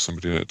connection with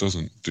somebody that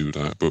doesn't do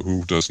that, but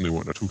who does know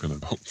what they're talking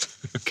about.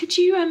 Could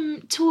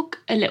you talk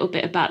a little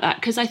bit about that?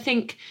 Because I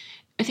think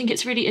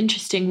it's really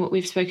interesting what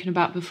we've spoken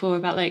about before,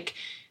 about like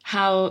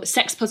how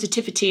sex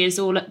positivity is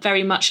all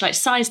very much like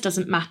size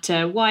doesn't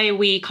matter. Why are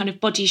we kind of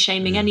body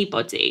shaming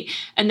anybody?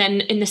 And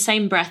then in the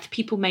same breath,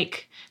 people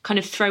make kind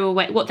of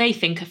throwaway, what they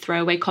think are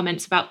throwaway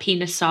comments about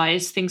penis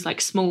size, things like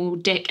small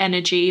dick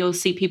energy, you'll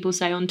see people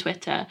say on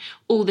Twitter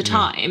all the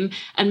time.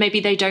 And maybe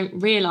they don't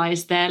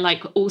realise they're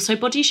like also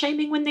body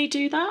shaming when they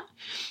do that.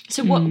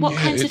 So what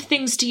kinds of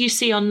things do you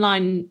see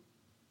online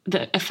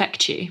that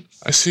affect you?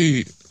 I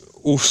see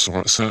all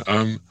sorts. At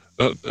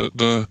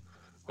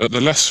the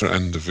lesser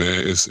end of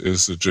it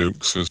is the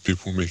jokes. There's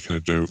people making a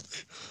joke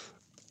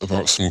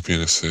about small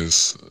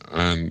penises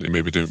and they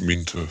maybe don't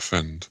mean to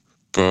offend.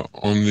 But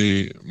on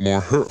the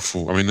more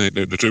hurtful, I mean,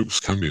 the jokes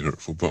can be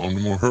hurtful, but on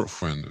the more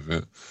hurtful end of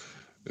it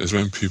is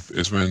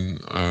when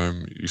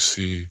you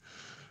see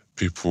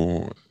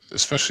people,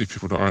 especially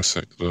people that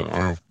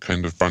are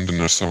kind of branding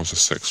themselves as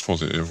sex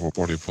positive or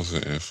body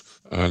positive,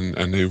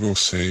 and they will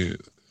say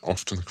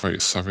often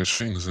quite savage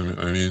things.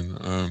 I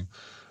mean,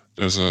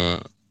 there's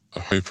a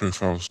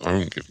high-profile, I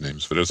won't give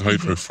names, but there's a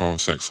high-profile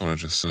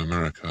sexologist in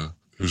America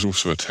who's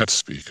also a TED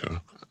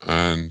speaker.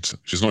 And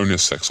she's not only a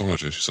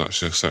sexologist, she's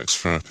actually a sex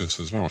therapist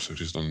as well, so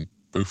she's done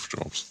both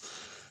jobs.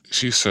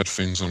 She said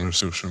things on her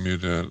social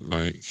media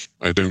like,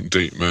 I don't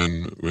date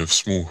men with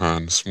small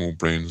hands, small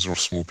brains, or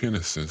small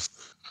penises.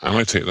 And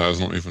I take that as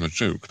not even a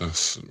joke. I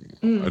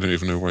don't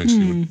even know why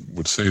she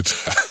would say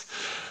that.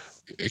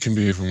 It can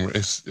be even,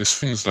 it's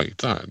things like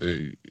that.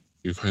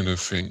 You kind of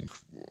think,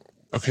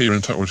 okay, you're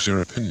entitled to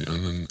your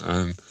opinion,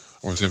 and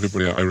obviously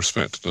everybody, I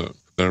respect that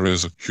there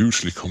is a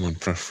hugely common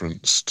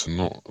preference to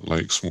not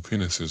like small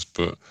penises,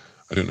 but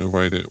I don't know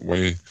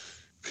why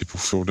people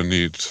feel the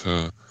need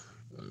to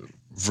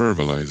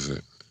verbalise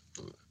it,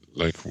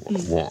 like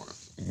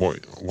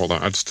what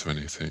that adds to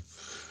anything.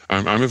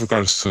 And with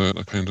regards to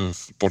the kind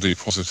of body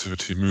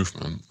positivity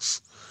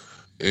movements,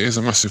 it is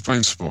a massive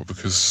blind spot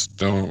because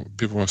they'll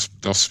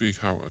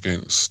speak out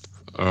against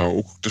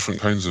all different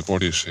kinds of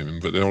body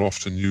shaming, but they'll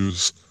often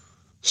use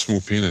small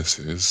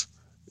penises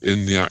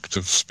in the act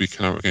of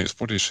speaking out against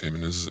body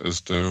shaming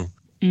as though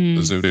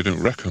they don't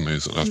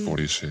recognise that that's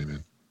body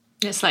shaming.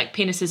 It's like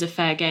penis is a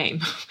fair game.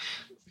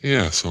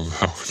 Yeah,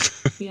 somehow.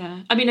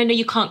 Yeah. I mean, I know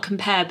you can't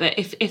compare, but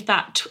if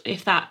that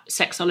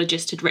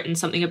sexologist had written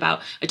something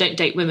about I don't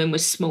date women with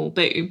small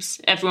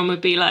boobs, everyone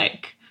would be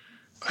like,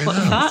 what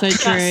the fuck?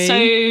 That's so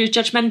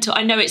judgmental.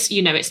 I know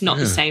it's not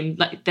the same.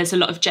 Like there's a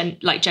lot of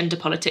gender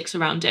politics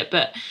around it,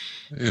 but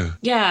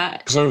yeah.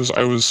 Because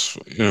I was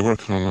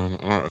working on an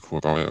article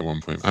about it at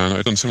one point, and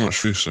I'd done so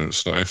much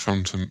research that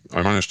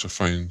I managed to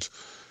find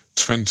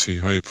 20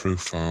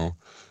 high-profile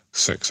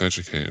sex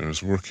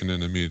educators working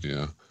in the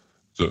media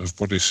that have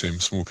body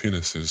shamed small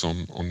penises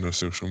on their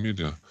social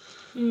media.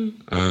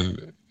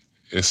 And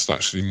it's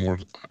actually more,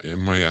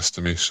 in my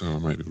estimation, I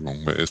might be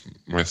wrong, but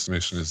my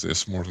estimation is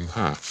it's more than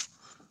half.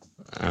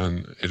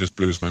 And it just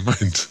blows my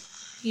mind.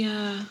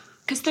 Yeah,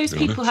 because those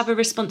people have a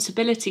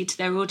responsibility to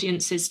their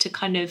audiences to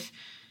kind of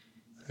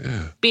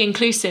be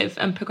inclusive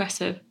and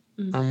progressive.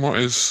 And what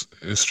is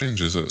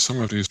strange is that some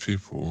of these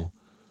people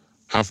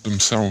have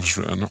themselves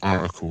written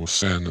articles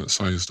saying that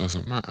size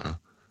doesn't matter,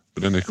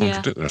 but then they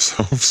contradict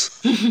themselves.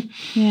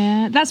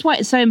 Yeah, that's why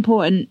it's so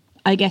important,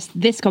 I guess,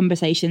 this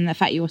conversation, the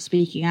fact you're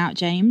speaking out,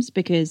 James,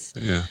 because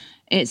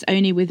it's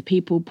only with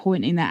people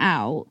pointing that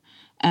out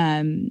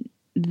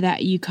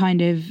that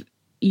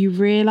you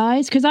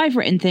realise. Because I've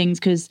written things,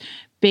 because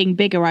being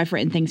bigger, I've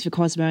written things for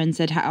Cosmo and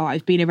said how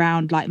I've been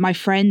around like my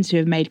friends who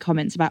have made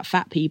comments about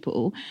fat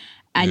people,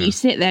 and you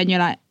sit there and you're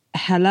like,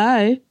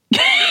 hello.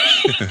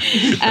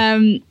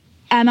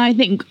 And I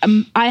think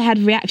I had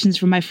reactions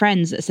from my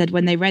friends that said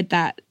when they read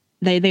that,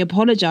 they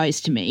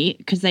apologised to me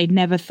because they'd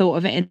never thought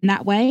of it in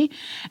that way.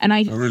 And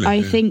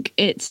I think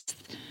it's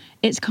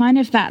kind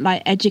of that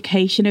like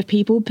education of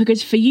people,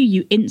 because for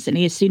you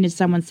instantly, as soon as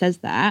someone says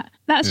that,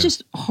 that's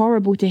just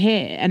horrible to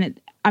hear. And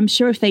I'm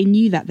sure if they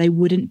knew that, they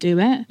wouldn't do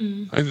it.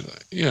 I'd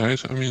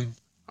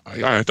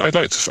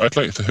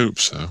like to hope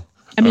so.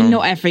 I mean,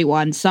 not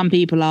everyone. Some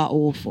people are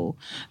awful,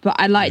 but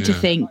I like to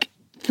think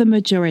the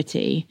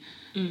majority.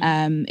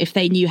 If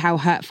they knew how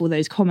hurtful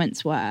those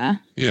comments were.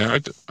 Yeah,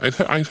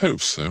 I'd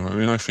hope so. I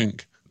mean, I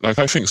think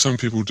some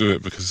people do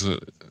it because,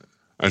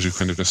 as you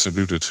kind of just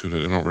alluded to, that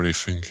they're not really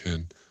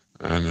thinking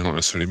and they're not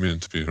necessarily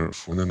meaning to be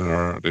hurtful. And then there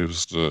are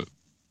those that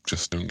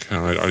just don't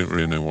care. I don't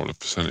really know what the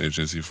percentage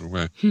is either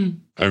way.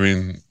 I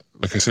mean,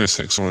 like I seen a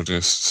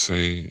sexologist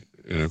say,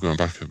 going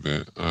back a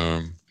bit,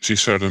 she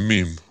shared a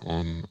meme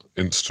on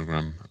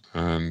Instagram,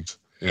 and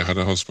it had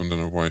a husband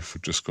and a wife who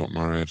just got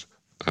married.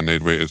 And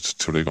they'd waited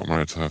till they got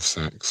married to have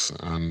sex.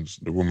 And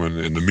the woman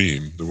in the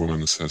meme, the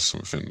woman says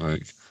something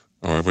like,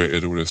 "Oh, I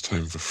waited all this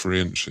time for 3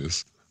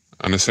 inches."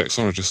 And the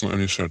sexologist not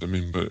only shared the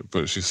meme,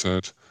 but she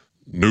said,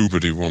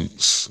 nobody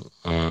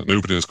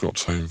has got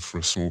time for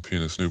a small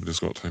penis. Nobody's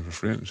got time for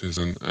 3 inches.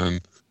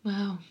 And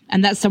wow.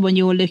 And that's someone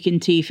you're looking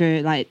to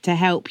for, like, to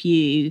help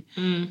you.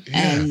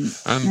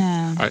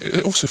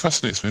 It also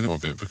fascinates me a little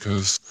bit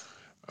because,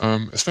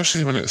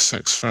 especially when it's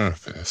sex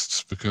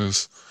therapists,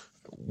 because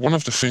one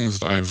of the things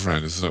that I've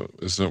read is that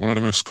one of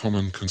the most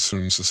common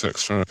concerns the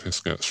sex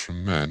therapist gets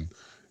from men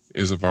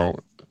is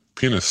about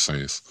penis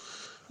size.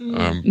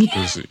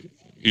 Because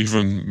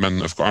even men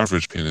that have got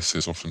average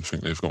penises often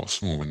think they've got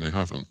small when they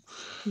haven't.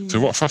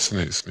 So what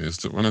fascinates me is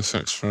that when a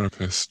sex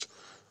therapist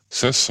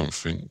says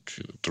something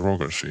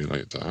derogatory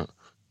like that,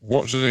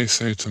 what do they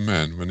say to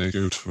men when they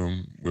go to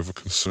them with a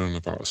concern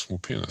about a small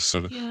penis?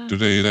 So do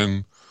they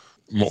then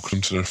mock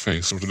them to their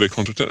face, or do they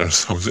contradict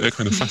themselves? It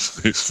kind of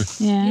fascinates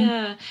me.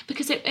 Yeah,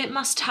 because it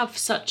must have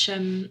such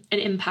an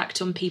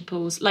impact on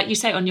people's, like you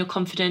say, on your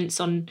confidence,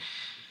 on...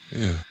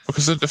 Yeah,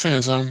 because the thing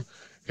is, it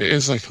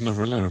is like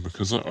another layer,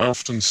 because I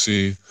often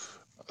see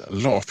a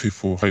lot of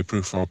people,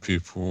 high-profile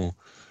people,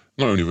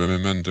 not only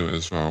women, men do it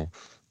as well,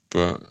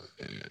 but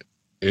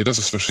it does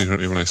especially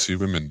hurt me when I see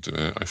women do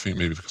it. I think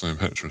maybe because I'm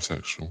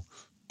heterosexual.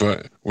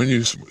 But when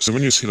you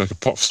see like a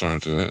pop star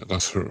do it,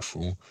 that's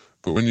hurtful.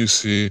 But when you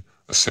see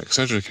a sex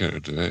educator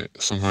do it,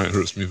 somehow it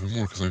hurts me even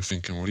more, because I'm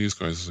thinking, well, these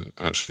guys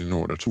actually know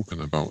what they're talking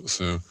about.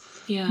 So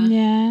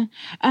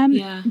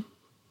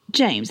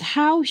James,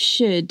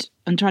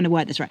 I'm trying to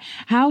word this right,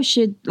 how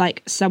should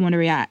like someone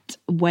react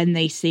when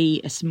they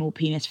see a small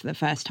penis for the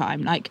first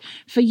time? Like,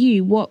 for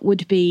you, what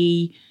would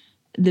be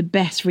the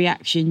best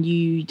reaction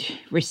you'd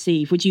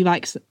receive? Would you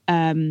like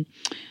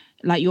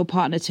your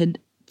partner to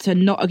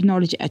not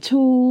acknowledge it at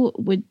all?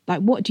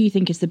 What do you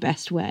think is the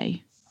best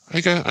way? I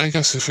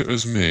guess if it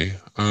was me,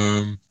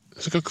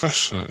 it's a good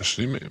question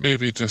actually.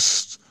 Maybe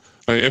just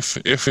like if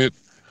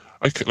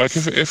I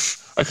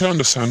can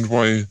understand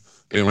why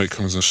it might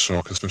come as a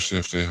shock, especially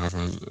if they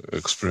haven't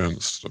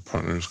experienced a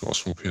partner who's got a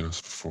small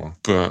penis before.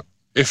 But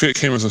if it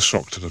came as a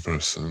shock to the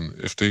person,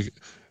 if they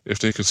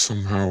could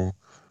somehow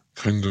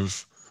kind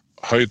of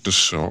hide the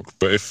shock,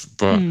 but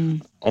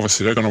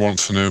obviously they're going to want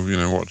to know,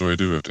 what do I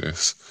do with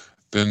this?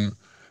 Then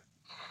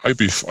I'd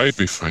be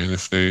fine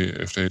if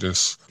they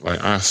just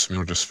like asked me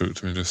or just spoke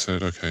to me and just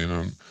said, okay,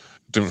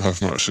 don't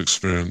have much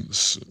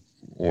experience,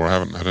 or I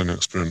haven't had any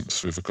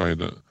experience with a guy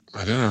that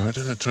I don't know,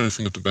 trying to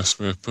think of the best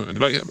way of putting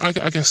it. Like,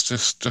 I guess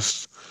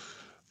just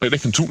like they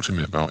can talk to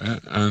me about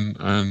it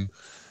and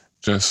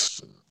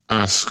just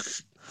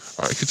ask.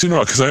 I could do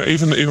not, because I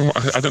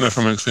don't know if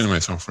I'm explaining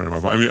myself very well,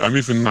 but I'm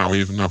even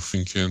now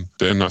thinking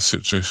that in that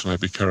situation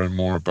I'd be caring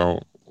more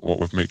about what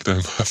would make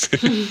them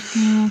happy.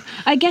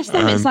 I guess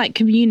then it's like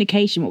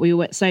communication. What we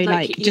were just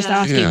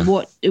asking,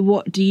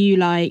 what do you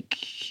like?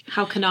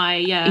 How can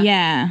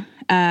I?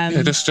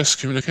 Just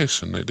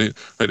communication.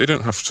 They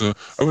don't have to.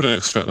 I wouldn't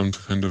expect them to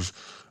kind of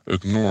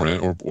ignore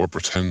it or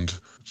pretend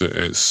that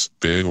it's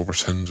big or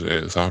pretend that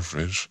it's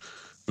average,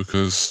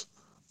 because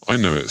I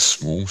know it's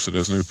small. So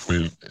there's no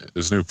point.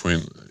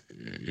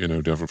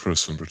 the other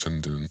person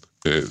pretending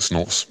that it's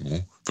not small,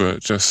 but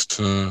just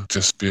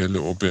be a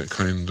little bit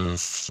kind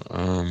of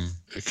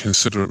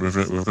considerate with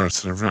regard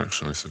to the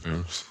reaction, I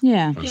suppose.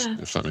 Yeah.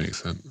 If that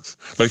makes sense.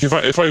 Like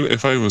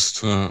if I was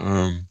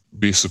to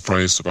be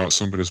surprised about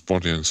somebody's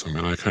body and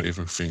something, I can't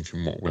even think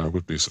in what way I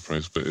would be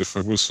surprised. But if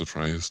I was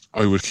surprised,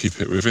 I would keep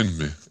it within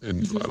me,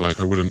 and like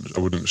I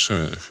wouldn't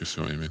show it. If you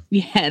see what I mean.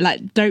 Yeah,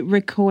 like don't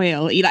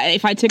recoil. Like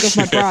if I took off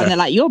my bra and they're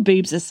like, your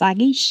boobs are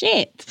saggy,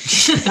 shit.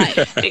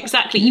 Like,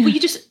 exactly. You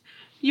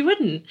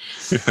wouldn't.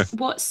 Yeah.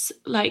 What's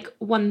like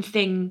one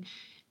thing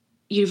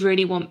you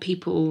really want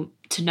people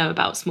to know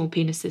about small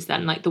penises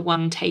then? Like the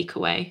one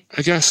takeaway?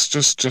 I guess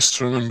just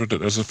to remember that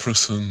there's a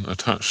person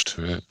attached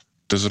to it.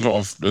 There's a lot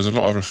of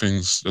other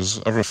things.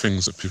 There's other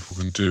things that people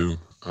can do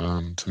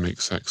to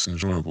make sex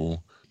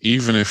enjoyable.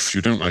 Even if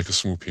you don't like a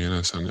small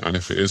penis, and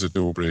if it is a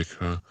deal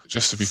breaker,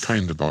 just to be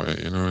kind about it,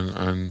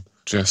 and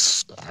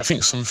just, I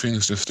think some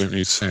things just don't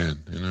need saying,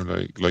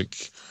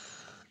 like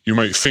you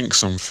might think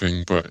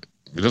something, but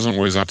it doesn't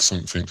always add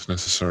something to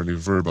necessarily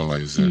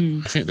verbalize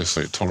it. I think there's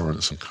like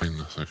tolerance and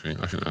kindness. I think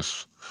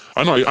that's.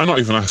 I'm not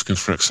even asking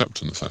for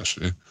acceptance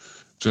actually.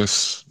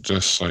 Just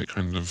like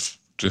kind of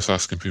just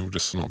asking people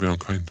just to not be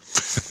unkind.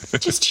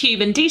 Just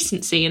human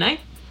decency,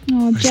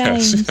 Oh,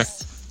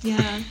 James.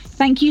 Yeah.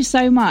 Thank you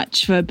so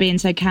much for being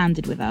so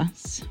candid with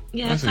us.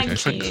 Yeah,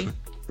 thank you.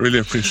 Really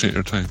appreciate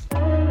your time.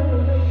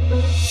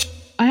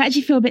 I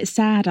actually feel a bit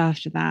sad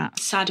after that.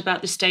 Sad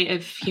about the state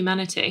of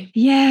humanity.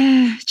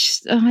 Yeah,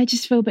 I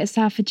just feel a bit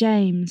sad for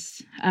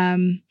James.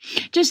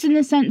 Just in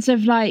the sense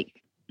of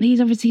like, he's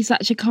obviously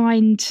such a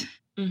kind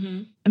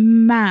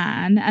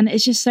man, and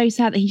it's just so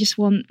sad that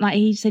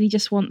he said he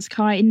just wants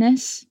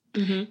kindness.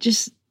 It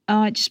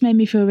just made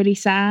me feel really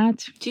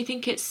sad. Do you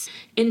think it's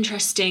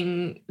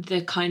interesting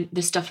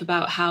the stuff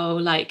about how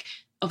like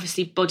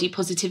obviously body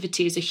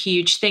positivity is a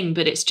huge thing,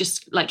 but it's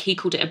just like he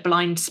called it a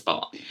blind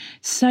spot.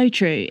 So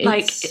true.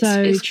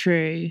 It's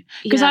true.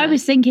 Because I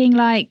was thinking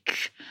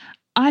like,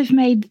 I've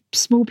made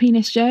small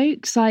penis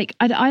jokes. Like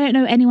I don't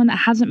know anyone that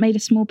hasn't made a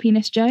small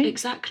penis joke.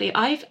 Exactly.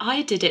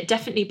 I did it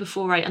definitely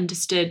before I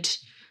understood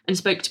and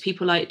spoke to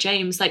people like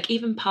James, like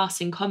even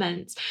passing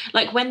comments.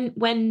 Like when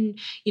men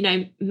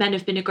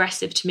have been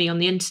aggressive to me on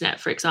the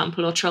internet, for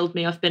example, or trolled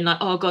me, I've been like,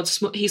 oh God,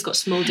 he's got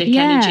small dick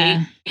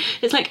energy.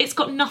 It's like, it's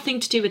got nothing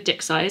to do with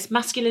dick size.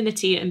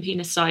 Masculinity and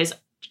penis size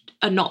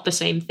are not the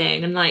same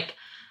thing. And like,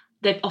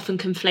 they're often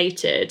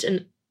conflated.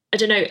 And I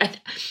don't know,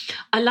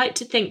 I like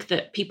to think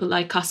that people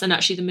like us, and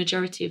actually the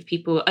majority of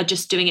people, are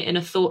just doing it in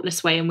a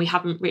thoughtless way, and we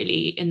haven't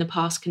really in the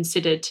past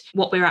considered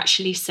what we're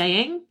actually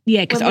saying.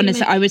 Yeah, because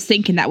honestly, I was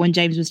thinking that when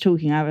James was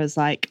talking, I was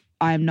like,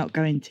 I am not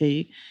going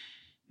to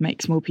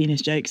make small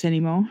penis jokes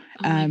anymore.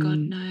 Oh my God,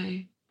 no.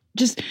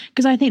 Just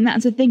because I think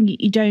that's the thing,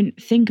 you don't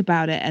think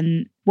about it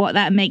and what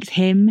that makes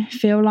him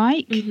feel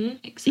like.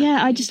 Exactly. Yeah,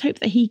 I just hope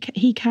that he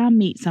can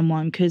meet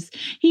someone, because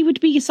he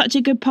would be such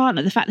a good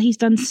partner. The fact that he's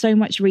done so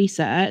much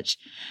research,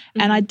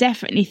 and I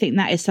definitely think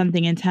that is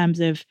something in terms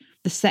of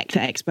the sector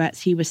experts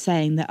he was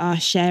saying that are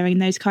sharing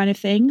those kind of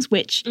things,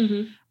 which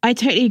I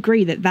totally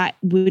agree that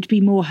would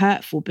be more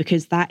hurtful,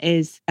 because that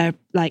is a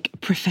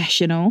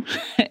professional.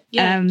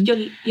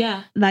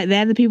 Yeah, like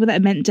they're the people that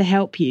are meant to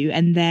help you,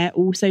 and they're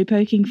also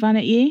poking fun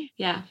at you.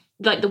 Yeah,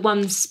 like the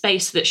one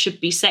space that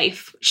should be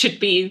safe should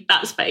be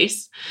that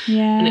space.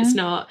 Yeah, and it's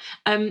not.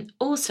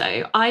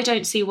 Also, I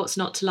don't see what's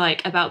not to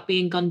like about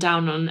being gone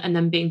down on and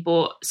then being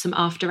bought some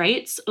after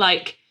eights.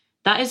 Like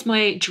that is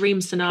my dream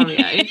scenario,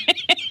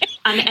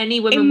 and any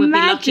woman would be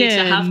lucky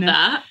to have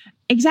that.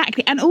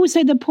 Exactly. And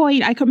also the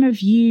point, I can't remember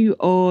if you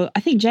or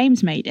I think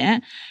James made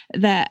it,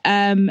 that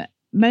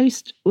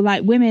most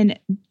like women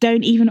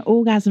don't even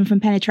orgasm from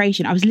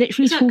penetration. I was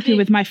literally talking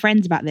with my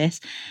friends about this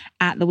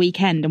at the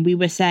weekend, and we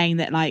were saying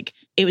that like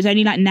it was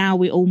only like now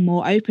we're all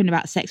more open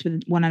about sex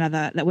with one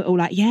another, that we're all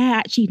like, yeah,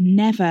 actually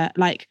never,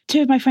 like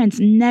two of my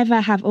friends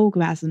never have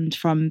orgasmed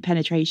from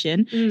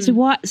penetration. So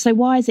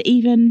why is it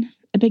even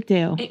a big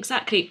deal?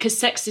 Exactly, because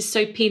sex is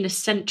so penis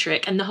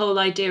centric, and the whole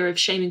idea of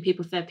shaming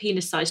people for their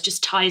penis size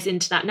just ties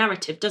into that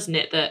narrative, doesn't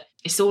it? That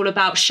it's all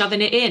about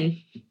shoving it in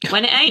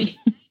when it ain't.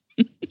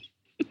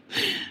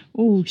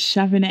 Oh,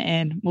 shoving it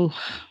in. Well,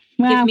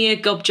 give me a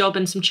gob job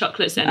and some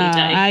chocolates any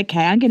day.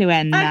 Okay, I'm going to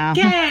end now.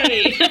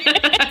 Okay.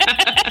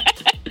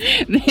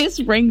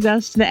 This brings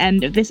us to the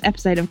end of this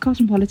episode of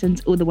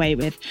Cosmopolitans All the Way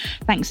With.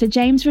 Thanks to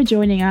James for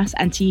joining us,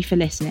 and to you for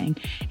listening.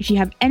 If you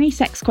have any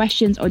sex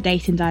questions or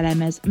dating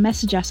dilemmas,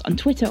 message us on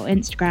Twitter or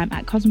Instagram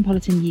at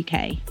Cosmopolitan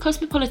UK.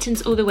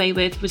 Cosmopolitans All the Way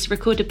With was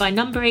recorded by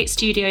Number 8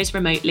 Studios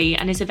remotely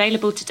and is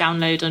available to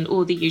download on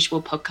all the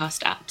usual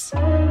podcast apps.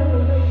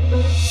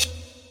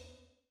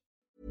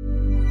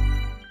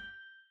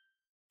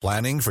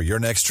 Planning for your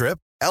next trip?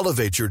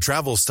 Elevate your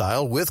travel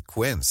style with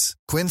Quince.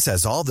 Quince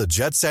has all the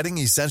jet-setting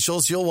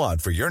essentials you'll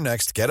want for your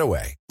next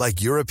getaway,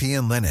 like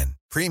European linen,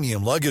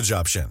 premium luggage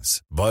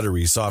options,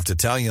 buttery soft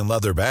Italian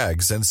leather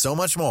bags, and so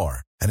much more.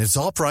 And it's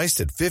all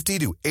priced at 50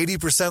 to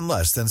 80%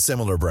 less than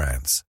similar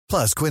brands.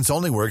 Plus, Quince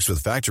only works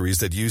with factories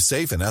that use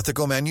safe and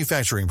ethical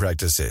manufacturing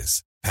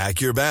practices.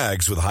 Pack your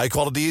bags with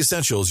high-quality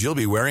essentials you'll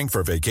be wearing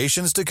for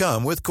vacations to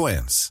come with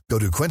Quince. Go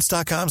to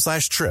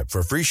quince.com/trip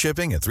for free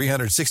shipping and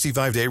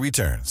 365-day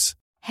returns.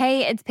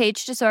 Hey, it's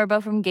Paige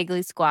DeSorbo from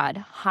Giggly Squad.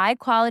 High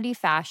quality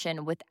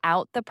fashion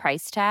without the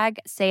price tag.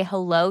 Say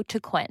hello to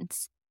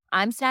Quince.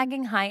 I'm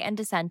snagging high-end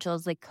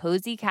essentials like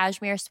cozy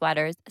cashmere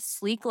sweaters,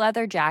 sleek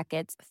leather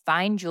jackets,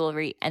 fine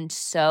jewelry, and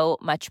so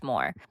much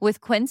more.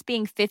 With Quince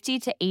being 50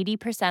 to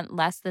 80%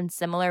 less than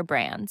similar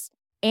brands.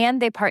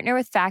 And they partner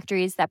with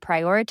factories that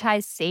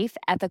prioritize safe,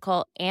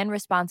 ethical, and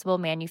responsible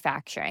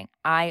manufacturing.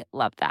 I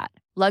love that.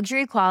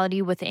 Luxury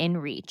quality within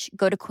reach.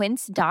 Go to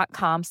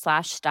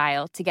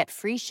quince.com/style to get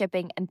free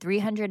shipping and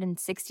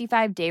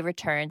 365-day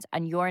returns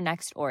on your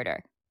next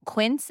order.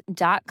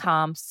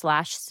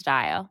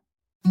 Quince.com/style.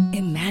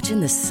 Imagine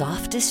the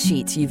softest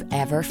sheets you've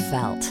ever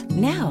felt.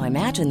 Now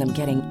imagine them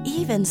getting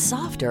even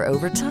softer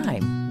over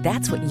time.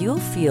 That's what you'll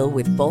feel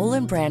with Boll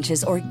 &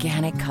 Branch's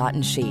organic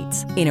cotton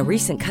sheets. In a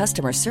recent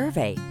customer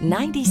survey,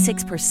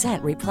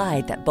 96%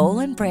 replied that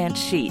Boll & Branch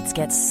sheets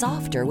get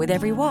softer with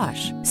every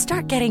wash.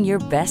 Start getting your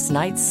best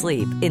night's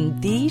sleep in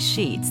these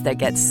sheets that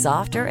get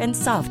softer and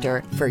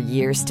softer for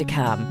years to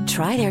come.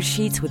 Try their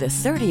sheets with a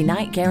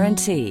 30-night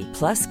guarantee.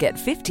 Plus, get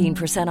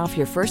 15% off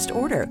your first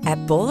order at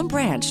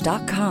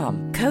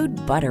bollandbranch.com. Code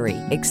BUTTERY.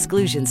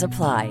 Exclusions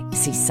apply.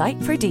 See site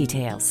for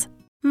details.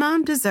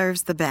 Mom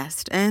deserves the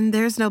best, and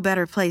there's no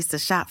better place to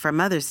shop for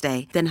Mother's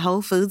Day than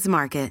Whole Foods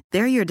Market.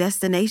 They're your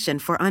destination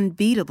for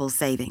unbeatable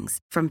savings,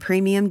 from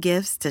premium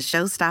gifts to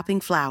show-stopping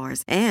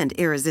flowers and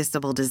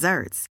irresistible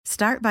desserts.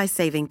 Start by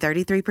saving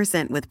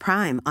 33% with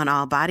Prime on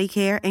all body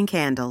care and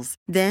candles.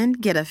 Then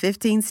get a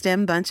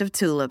 15-stem bunch of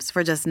tulips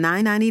for just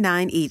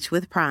 $9.99 each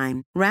with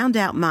Prime. Round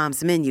out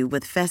Mom's menu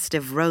with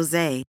festive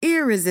rosé,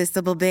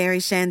 irresistible berry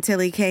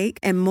chantilly cake,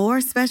 and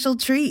more special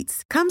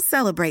treats. Come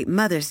celebrate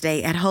Mother's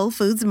Day at Whole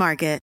Foods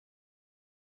Market.